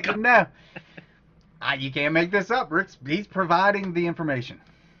guys need to know. You can't make this up. He's providing the information.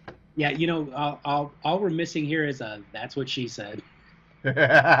 Yeah, all we're missing here is that's what she said.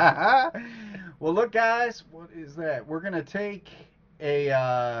 Well, look, guys, what is that? We're going to take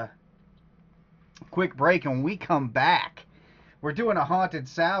a quick break, and when we come back, we're doing a haunted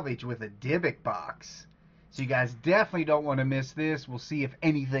salvage with a Dybbuk box. So you guys definitely don't want to miss this. We'll see if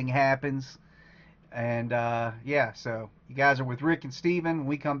anything happens. And, so you guys are with Rick and Steven. When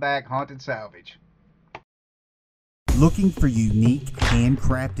we come back, haunted salvage. Looking for unique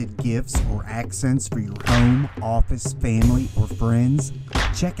handcrafted gifts or accents for your home, office, family, or friends?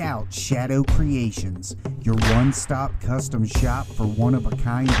 Check out Shadow Creations, your one-stop custom shop for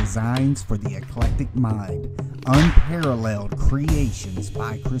one-of-a-kind designs for the eclectic mind. Unparalleled creations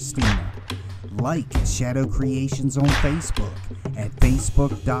by Christina. Like Shadow Creations on Facebook at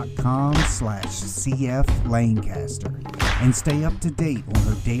facebook.com/CF Lancaster. and stay up to date on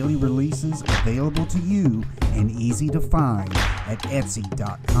her daily releases, available to you and easy to find at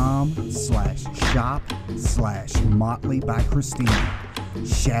etsy.com/shop/Motley by Christina.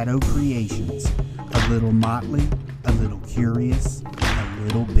 Shadow Creations. A little motley, a little curious, a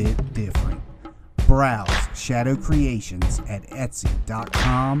little bit different. Browse Shadow Creations at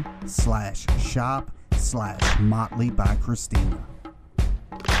etsy.com/shop/Motley by Christina.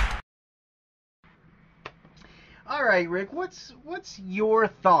 All right, Rick, what's your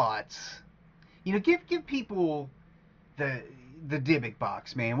thoughts? You know, give people the Dybbuk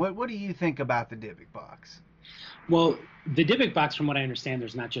box, man. What do you think about the Dybbuk box? Well, the Dybbuk box, from what I understand,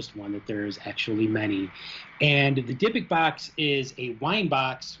 there's not just one, that there's actually many. And the Dybbuk box is a wine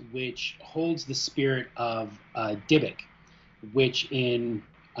box which holds the spirit of Dybbuk, which in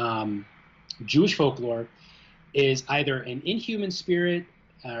Jewish folklore is either an inhuman spirit,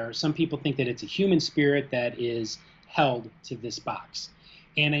 or some people think that it's a human spirit that is held to this box.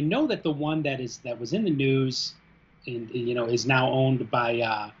 And I know that the one that was in the news, is now owned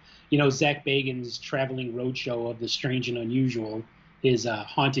by Zach Bagans' traveling roadshow of the strange and unusual, his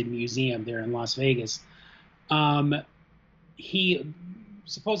haunted museum there in Las Vegas. He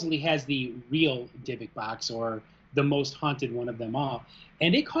supposedly has the real Dybbuk box, or the most haunted one of them all,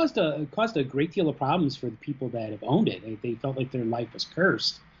 and it caused a great deal of problems for the people that have owned it. They felt like their life was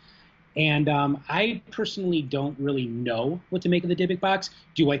cursed. And I personally don't really know what to make of the Dybbuk box.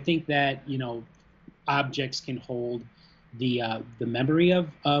 Do I think that objects can hold the memory of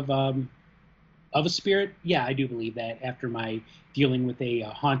a spirit? Yeah, I do believe that. After my dealing with a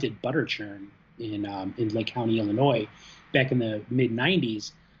haunted butter churn in Lake County, Illinois, back in the mid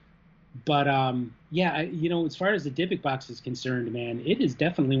 '90s. But as far as the Dybbuk box is concerned, man, it is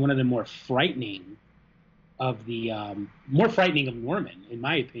definitely one of the more frightening of Norman, in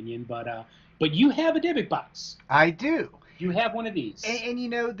my opinion. But you have a Dybbuk box. I do. You have one of these. And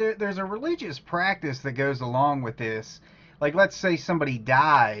there's a religious practice that goes along with this. Like, let's say somebody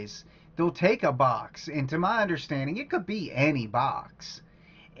dies, they'll take a box, and to my understanding, it could be any box.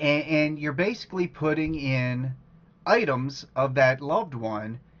 And you're basically putting in items of that loved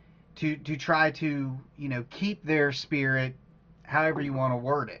one to try to, keep their spirit, however you want to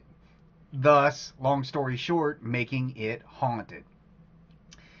word it. Thus, long story short, making it haunted.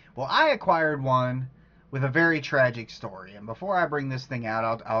 Well, I acquired one with a very tragic story. And before I bring this thing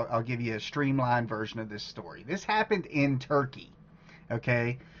out, I'll give you a streamlined version of this story. This happened in Turkey,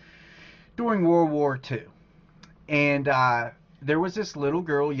 okay, during World War II. And there was this little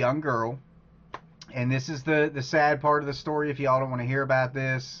girl, young girl, and this is the sad part of the story. If y'all don't want to hear about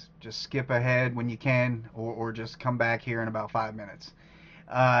this, just skip ahead when you can, or just come back here in about 5 minutes.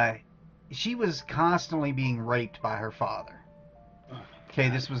 She was constantly being raped by her father. Okay,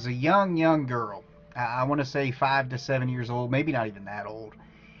 this was a young girl. I want to say 5 to 7 years old, maybe not even that old.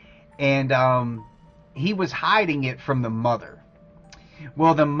 And he was hiding it from the mother.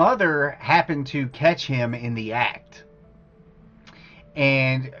 Well, the mother happened to catch him in the act.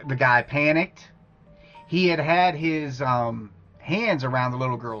 And the guy panicked. He had his hands around the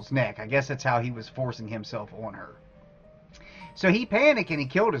little girl's neck. I guess that's how he was forcing himself on her. So he panicked and he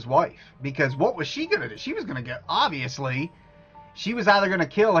killed his wife. Because what was she going to do? She was going to get, obviously, she was either going to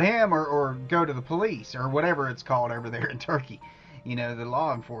kill him or go to the police, or whatever it's called over there in Turkey, the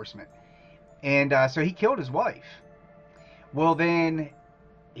law enforcement. And so he killed his wife. Well, then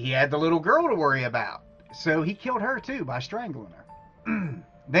he had the little girl to worry about. So he killed her too by strangling her.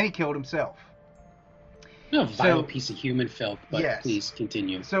 Then he killed himself. A vile piece of human filth, but yes. Please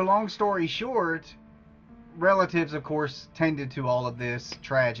continue. So long story short, relatives, of course, tended to all of this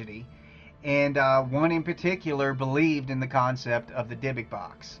tragedy. And one in particular believed in the concept of the Dybbuk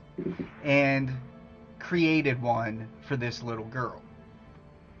box and created one for this little girl.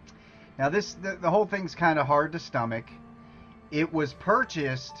 Now, the whole thing's kind of hard to stomach. It was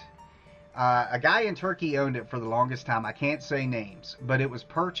purchased. A guy in Turkey owned it for the longest time. I can't say names, but it was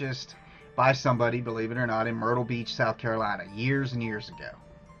purchased by somebody, believe it or not, in Myrtle Beach, South Carolina, years and years ago.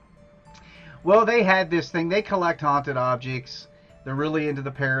 Well, they had this thing. They collect haunted objects. They're really into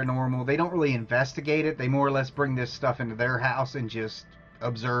the paranormal. They don't really investigate it. They more or less bring this stuff into their house and just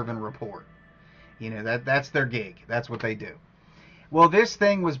observe and report. That's their gig. That's what they do. Well, this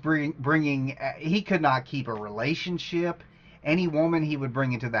thing was bringing... He could not keep a relationship. Any woman he would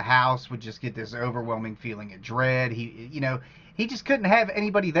bring into the house would just get this overwhelming feeling of dread. He just couldn't have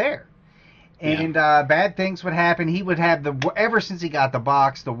anybody there. And bad things would happen. He would have, ever since he got the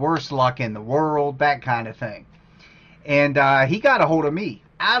box, the worst luck in the world, that kind of thing. And he got a hold of me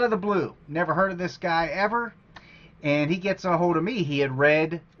out of the blue. Never heard of this guy ever. And he gets a hold of me. He had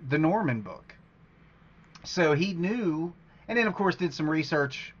read the Norman book. So he knew And then, of course, did some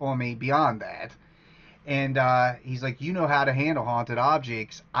research on me beyond that. And he's like, you know how to handle haunted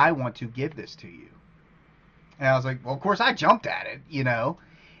objects. I want to give this to you. And I was like, well, of course, I jumped at it, you know.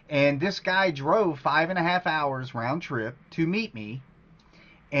 And this guy drove 5.5 hours round trip to meet me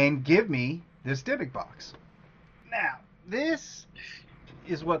and give me this Dybbuk box. Now, this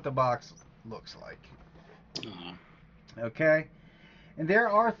is what the box looks like. Okay? And there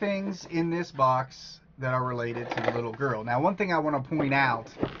are things in this box that are related to the little girl. Now, one thing I want to point out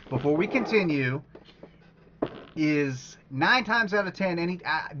before we continue is 9 times out of 10,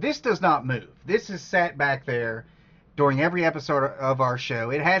 this does not move. This is sat back there during every episode of our show.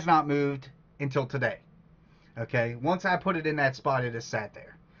 It has not moved until today. Okay? Once I put it in that spot, it has sat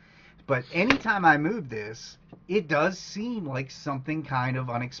there. But anytime I move this, it does seem like something kind of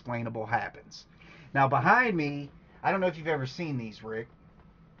unexplainable happens. Now, behind me, I don't know if you've ever seen these, Rick.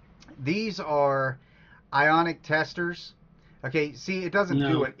 These are ionic testers. Okay, see, it doesn't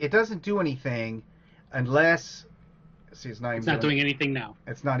do it. It doesn't do anything unless. See, it's not doing anything now.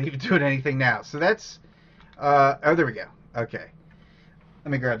 It's not even doing anything now. So that's. Oh, there we go. Okay,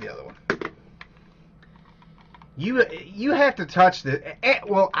 let me grab the other one. You have to touch the.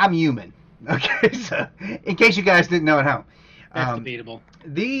 Well, I'm human. Okay, so in case you guys didn't know at home, that's debatable.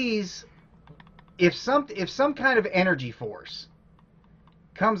 These, if some kind of energy force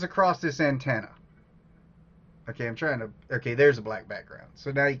comes across this antenna. Okay, I'm trying to. Okay, there's a black background,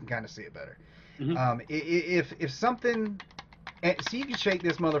 so now you can kind of see it better. Mm-hmm. If something, so you can shake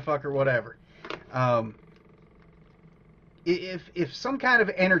this motherfucker, whatever. If some kind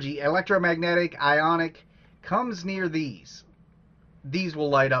of energy, electromagnetic, ionic, comes near these will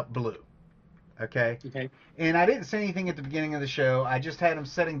light up blue. Okay. Okay. And I didn't say anything at the beginning of the show. I just had them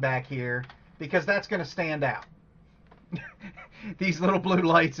sitting back here because that's going to stand out. These little blue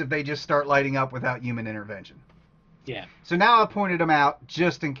lights, if they just start lighting up without human intervention. Yeah. So now I pointed them out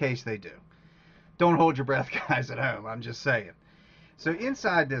just in case they do. Don't hold your breath, guys, at home. I'm just saying. So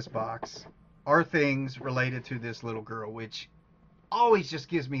inside this box are things related to this little girl, which always just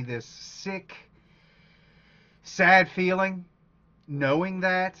gives me this sick, sad feeling knowing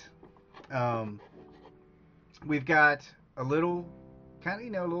that. We've got a little,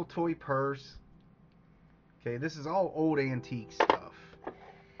 kind of, a little toy purse. Okay, this is all old antique stuff.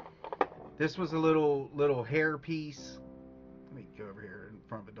 This was a little hair piece. Let me go over here in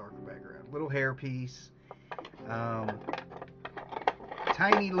front of a darker background. Little hair piece.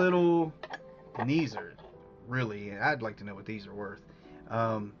 Tiny little, these are really, I'd like to know what these are worth.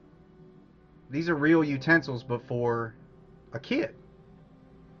 These are real utensils, but for a kid.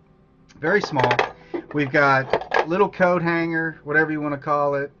 Very small. We've got little coat hanger, whatever you want to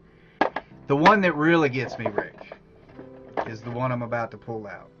call it. The one that really gets me, Rick, is the one I'm about to pull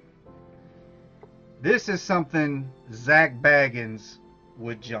out. This is something Zach Baggins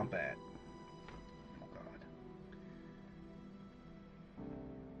would jump at. Oh,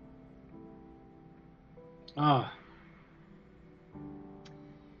 God. Oh.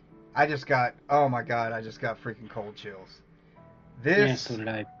 I just got freaking cold chills. Yeah, so did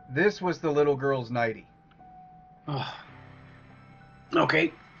I. This was the little girl's nightie. Oh.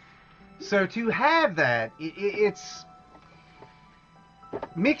 Okay. So to have that, it's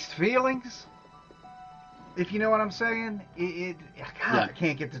mixed feelings, if you know what I'm saying. I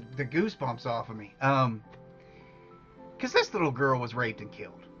can't get the goosebumps off of me. Because this little girl was raped and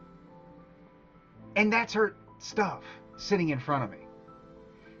killed. And that's her stuff sitting in front of me.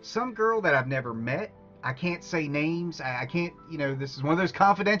 Some girl that I've never met, I can't say names, I can't, this is one of those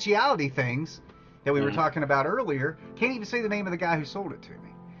confidentiality things that we were talking about earlier. Can't even say the name of the guy who sold it to me.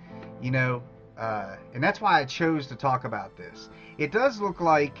 And that's why I chose to talk about this. It does look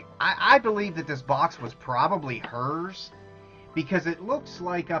like, I believe that this box was probably hers, because it looks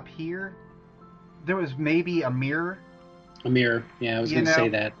like up here, there was maybe a mirror. A mirror, yeah, I was going to say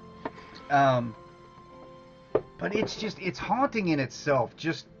that. But it's haunting in itself,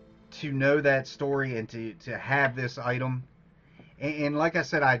 just to know that story and to have this item. And like I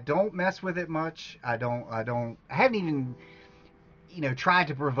said, I don't mess with it much. I haven't even, tried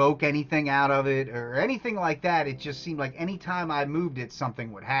to provoke anything out of it or anything like that. It just seemed like anytime I moved it,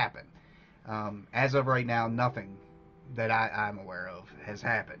 something would happen. As of right now, nothing that I'm aware of has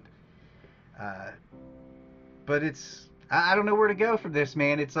happened. But I don't know where to go from this,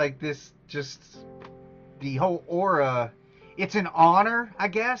 man. It's like this, just the whole aura. It's an honor, I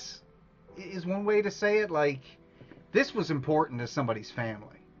guess, is one way to say it. Like, this was important to somebody's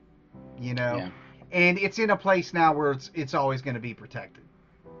family, Yeah. And it's in a place now where it's always going to be protected.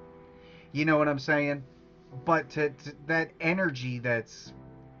 You know what I'm saying? But to that energy, that's,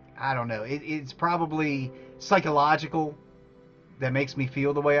 I don't know, it's probably psychological that makes me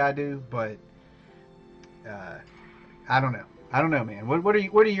feel the way I do, but I don't know, man. What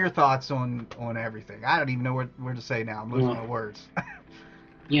are your thoughts on everything? I don't even know where to say now. I'm losing my words.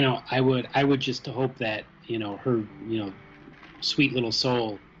 I would just hope that her sweet little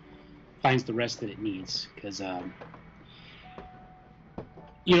soul finds the rest that it needs, because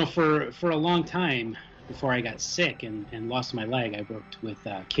for a long time before I got sick and lost my leg, I worked with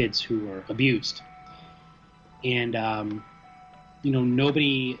kids who were abused, and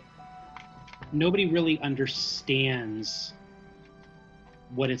nobody really understands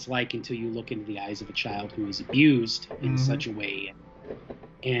what it's like until you look into the eyes of a child who is abused in such a way,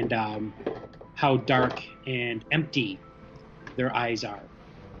 and how dark and empty their eyes are.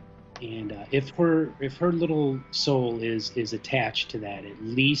 And if her little soul is attached to that, at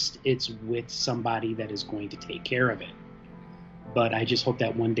least it's with somebody that is going to take care of it. But I just hope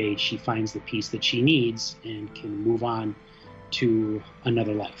that one day she finds the peace that she needs and can move on to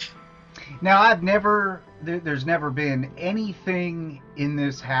another life. Now, there's never been anything in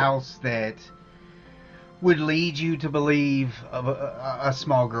this house that would lead you to believe of a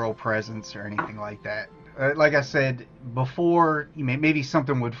small girl presence or anything like that. Like I said before, maybe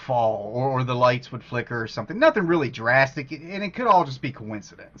something would fall or the lights would flicker or something. Nothing really drastic, and it could all just be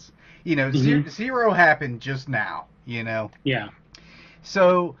coincidence. Zero happened just now, Yeah.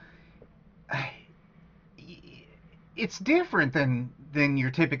 So it's different than your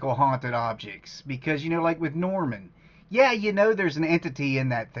typical haunted objects, because like with Norman, there's an entity in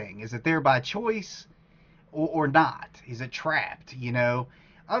that thing. Is it there by choice or not? Is it trapped?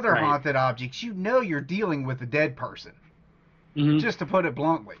 Other Right. haunted objects, you're dealing with a dead person, just to put it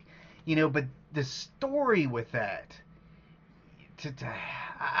bluntly, but the story with that,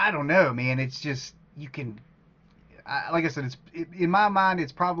 I don't know, man. It's just, like I said, in my mind,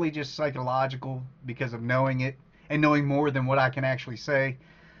 it's probably just psychological because of knowing it and knowing more than what I can actually say.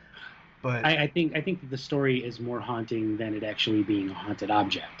 But I think that the story is more haunting than it actually being a haunted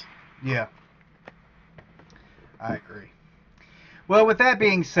object. Yeah, I agree. Well, with that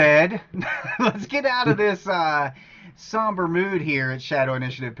being said, let's get out of this somber mood here at Shadow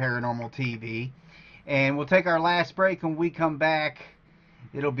Initiative Paranormal TV, and we'll take our last break. When we come back,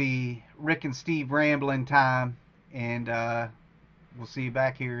 it'll be Rick and Steve rambling time, and we'll see you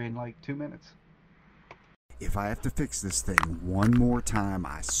back here in like 2 minutes. If I have to fix this thing one more time,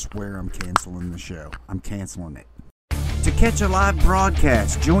 I swear I'm canceling the show. I'm canceling it. To catch a live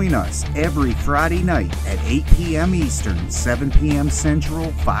broadcast, join us every Friday night at 8 p.m. Eastern, 7 p.m.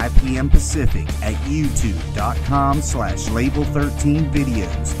 Central, 5 p.m. Pacific at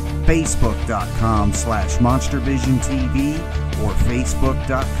youtube.com/label13videos, facebook.com/monstervisiontv, or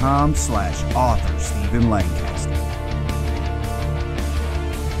facebook.com/author Stephen Lancaster.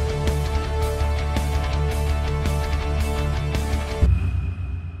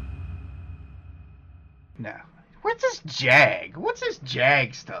 No. What's this jag? What's this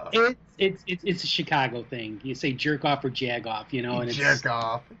jag stuff? It's a Chicago thing. You say jerk off or jag off, and jerk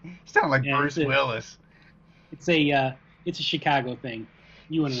off. You sound like Bruce Willis. It's a Chicago thing.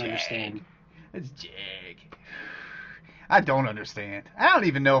 You wouldn't understand. It's jag. I don't understand. I don't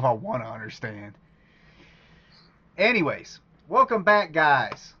even know if I want to understand. Anyways, welcome back,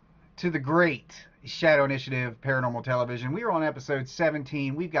 guys, to the great Shadow Initiative Paranormal Television. We are on episode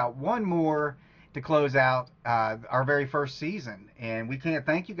 17. We've got one more to close out our very first season, and we can't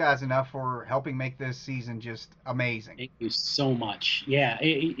thank you guys enough for helping make this season just amazing. Thank you so much. Yeah,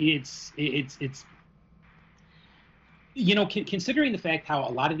 it's considering the fact how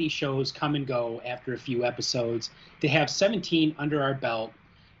a lot of these shows come and go after a few episodes, to have 17 under our belt,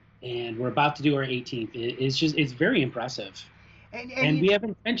 and we're about to do our 18th, it's very impressive. And we have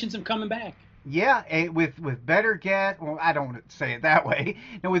intentions of coming back. Yeah, with better guests. Well, I don't want to say it that way.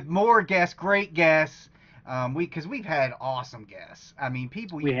 No, with more guests, great guests. Because we've had awesome guests. I mean,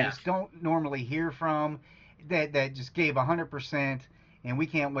 people you just don't normally hear from that just gave 100%, and we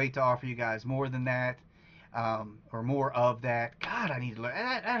can't wait to offer you guys more than that, or more of that. God, I need to learn.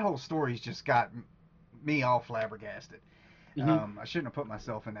 That whole story's just got me all flabbergasted. I shouldn't have put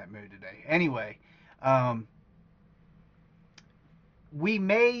myself in that mood today. Anyway, we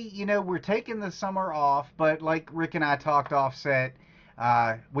may, we're taking the summer off, but like Rick and I talked offset,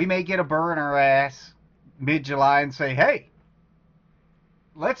 we may get a burr in our ass mid-July and say, hey,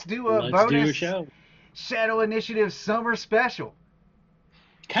 let's do a bonus show. Shadow Initiative summer special.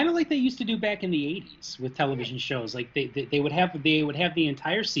 Kind of like they used to do back in the 80s with television shows. Like they would have the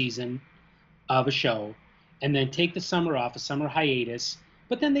entire season of a show and then take the summer off, a summer hiatus.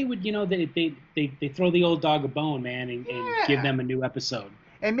 But then they would, they throw the old dog a bone, man, and give them a new episode.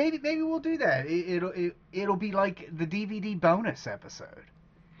 And maybe we'll do that. It'll be like the DVD bonus episode.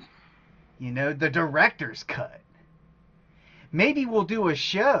 You know, the director's cut. Maybe we'll do a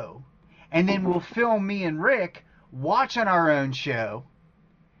show, and then we'll film me and Rick watching our own show,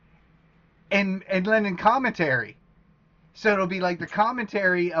 and lending commentary. So it'll be like the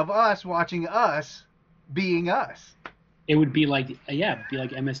commentary of us watching us being us. It would be like,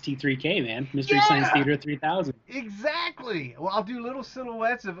 MST3K, man. Mystery Science Theater 3000. Exactly. Well, I'll do little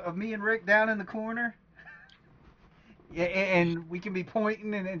silhouettes of me and Rick down in the corner. Yeah, and we can be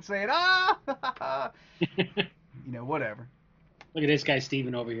pointing and saying, ah! Whatever. Look at this guy,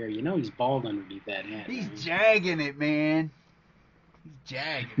 Steven, over here. He's bald underneath that hat. He's jagging it, man. He's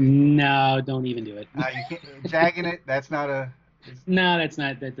jagging. No, don't even do it. Jagging it? That's not a... No, that's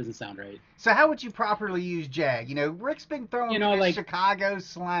not. That doesn't sound right. So how would you properly use jag? Rick's been throwing like Chicago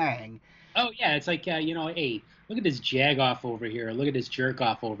slang. Oh yeah, it's like hey, look at this jag off over here. Look at this jerk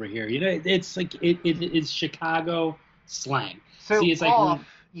off over here. It's like it's Chicago slang. So see, it's off, like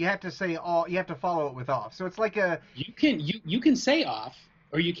you have to say off. You have to follow it with off. So it's like a you can say off,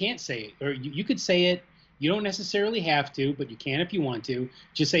 or you can't say it, or you could say it. You don't necessarily have to, but you can if you want to.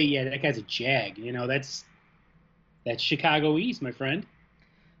 Just say, yeah, that guy's a jag. That's Chicago-ese, my friend.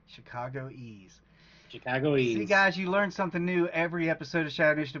 Chicago-ese. Chicago-ese. See, guys, you learn something new every episode of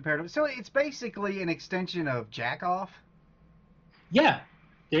Shadow Initiative Paranormal. So it's basically an extension of jack off? Yeah.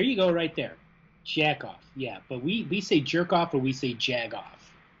 There you go right there. Jack off. Yeah. But we say jerk off or we say jag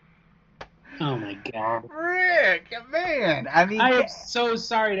off. Oh, my God. Rick, man. I am so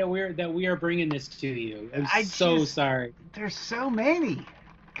sorry that we are bringing this to you. I'm so sorry. There's so many.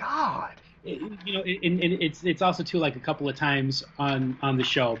 God. And it's also too, like, a couple of times on the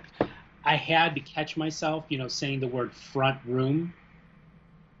show, I had to catch myself, saying the word front room,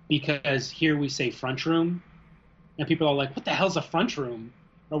 because here we say front room, and people are like, what the hell's a front room?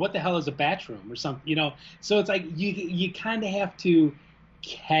 Or what the hell is a batch room? Or something, So it's like you kind of have to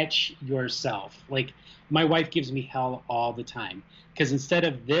catch yourself. Like, my wife gives me hell all the time, because instead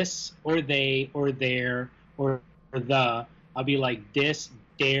of this or they or there or the, I'll be like this,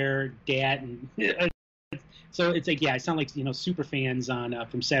 there, dat, and so it's like, yeah, I sound like super fans on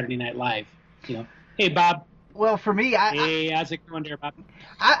from Saturday Night Live. Hey Bob. Well, for me, hey, how's it going there, Bob?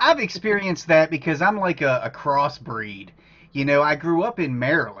 I've experienced that because I'm like a crossbreed. I grew up in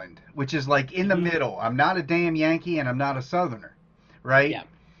Maryland, which is like in the middle. I'm not a damn Yankee and I'm not a Southerner, right? Yeah.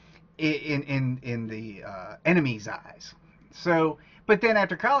 In the enemy's eyes. So, but then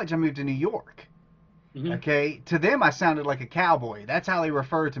after college, I moved to New York. Mm-hmm. Okay, to them I sounded like a cowboy. That's how they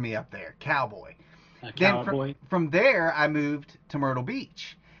referred to me up there, cowboy. Then from there I moved to Myrtle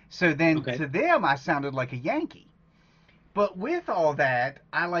Beach. So then to them I sounded like a Yankee. But with all that,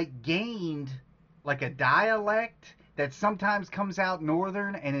 I gained like a dialect that sometimes comes out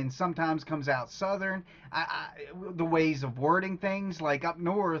northern and then sometimes comes out southern. The ways of wording things, like up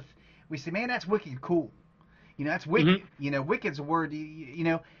north, we say, man, that's wicked cool. That's wicked. Mm-hmm. Wicked's a word.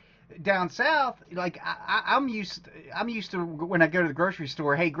 Down south, like I'm used to when I go to the grocery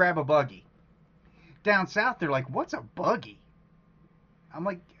store, hey, grab a buggy. Down south, they're like, what's a buggy? I'm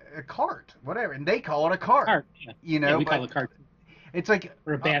like, a cart, whatever, and they call it a cart. Yeah. Yeah, we call it a cart. It's like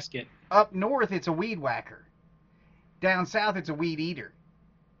or a basket. Up north, it's a weed whacker. Down south, it's a weed eater,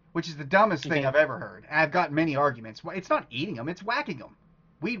 which is the dumbest thing I've ever heard. I've gotten many arguments. It's not eating them; it's whacking them.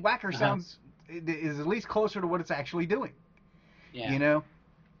 Weed whacker sounds is at least closer to what it's actually doing. Yeah.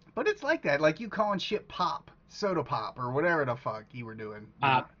 But it's like that, like you calling shit pop, soda pop, or whatever the fuck you were doing.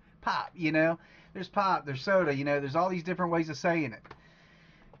 Pop. Pop, There's pop, there's soda, there's all these different ways of saying it.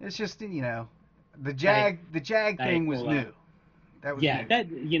 It's just, the jag thing was new. That was new. That,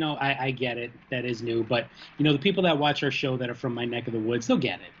 I get it. That is new. But, the people that watch our show that are from my neck of the woods, they'll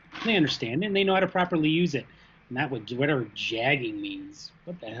get it. They understand it, and they know how to properly use it. Not whatever jagging means.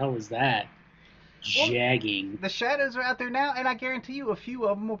 What the hell is that? Jagging. Well, the shadows are out there now, and I guarantee you a few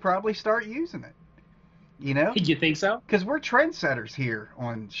of them will probably start using it. You think so? Because we're trendsetters here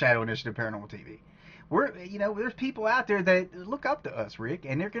on Shadow Initiative Paranormal TV. There's people out there that look up to us, Rick,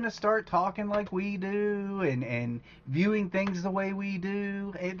 and they're going to start talking like we do and viewing things the way we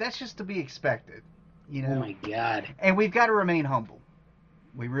do. And that's just to be expected, Oh, my God. And we've got to remain humble.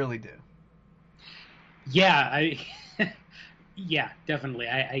 We really do. Yeah, yeah, definitely.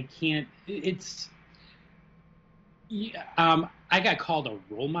 I can't. I got called a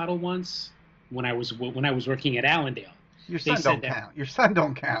role model once when I was working at Allendale. Your son don't count. Your son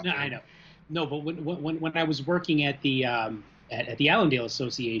don't count. No, I know. No, but when I was working at the Allendale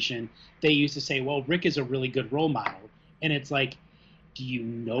Association, they used to say, "Well, Rick is a really good role model," and it's like, do you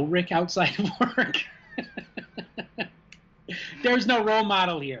know Rick outside of work? There's no role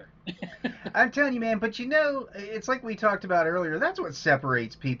model here. I'm telling you, man, but you know, it's like we talked about earlier. That's what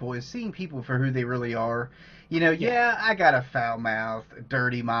separates people, is seeing people for who they really are. You know, yeah, I got a foul mouth, a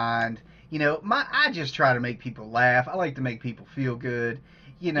dirty mind. You know, I just try to make people laugh. I like to make people feel good,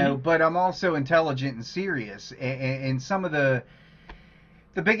 you know, but I'm also intelligent and serious. And some of the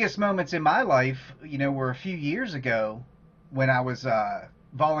biggest moments in my life, you know, were a few years ago when I was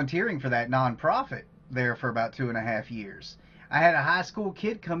volunteering for that nonprofit there for about 2.5 years. I had a high school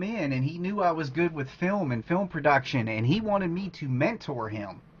kid come in, and he knew I was good with film and film production, and he wanted me to mentor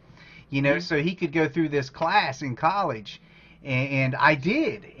him, you know, so he could go through this class in college. And I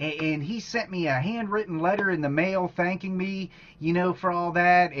did. And he sent me a handwritten letter in the mail thanking me, you know, for all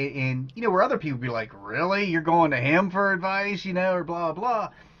that. And you know, where other people be like, really? You're going to him for advice, you know, or blah, blah.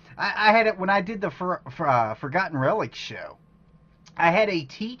 I had it when I did the Forgotten Relics show. I had a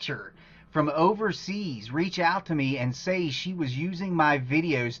teacher from overseas reach out to me and say she was using my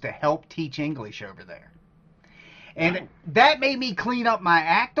videos to help teach English over there. And that made me clean up my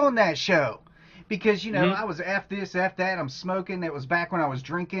act on that show. Because, you know, I was F this, F that, I'm smoking. That was back when I was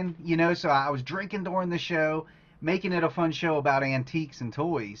drinking, you know, so I was drinking during the show, making it a fun show about antiques and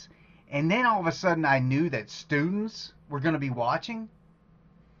toys. And then all of a sudden I knew that students were going to be watching.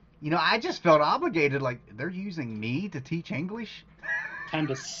 You know, I just felt obligated, like, they're using me to teach English? Time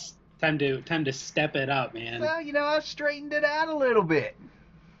to step it up, man. So, you know, I straightened it out a little bit.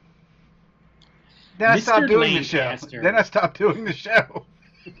 Then I stopped doing the show.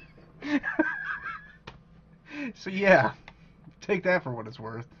 So yeah, take that for what it's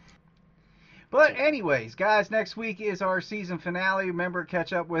worth. But anyways, guys, next week is our season finale. Remember,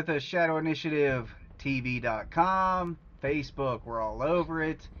 catch up with us, ShadowInitiativeTV.com, Facebook, we're all over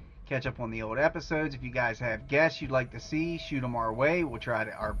it. Catch up on the old episodes. If you guys have guests you'd like to see, shoot them our way. We'll try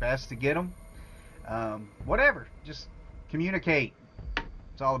our best to get them. Whatever, just communicate.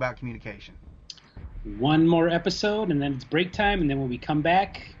 It's all about communication. One more episode, and then it's break time, and then when we come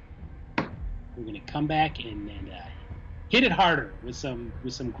back, we're going to come back and hit it harder with some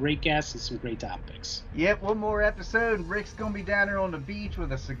great guests and some great topics. Yep, one more episode. Rick's going to be down there on the beach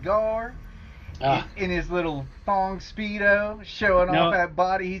with a cigar in his little thong Speedo, showing off that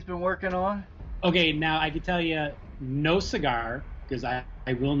body he's been working on. Okay, now I can tell you, no cigar, because I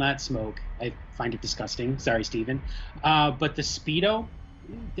will not smoke. I find it disgusting. Sorry, Steven. But the Speedo,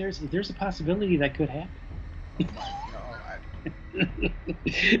 there's a possibility that could happen.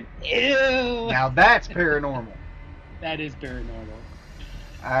 Ew. Now that's paranormal. That is paranormal.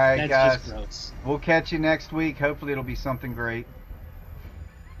 All right, that's guys. Just gross. We'll catch you next week. Hopefully it'll be something great.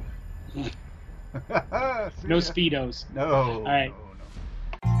 No Speedos. No. All right.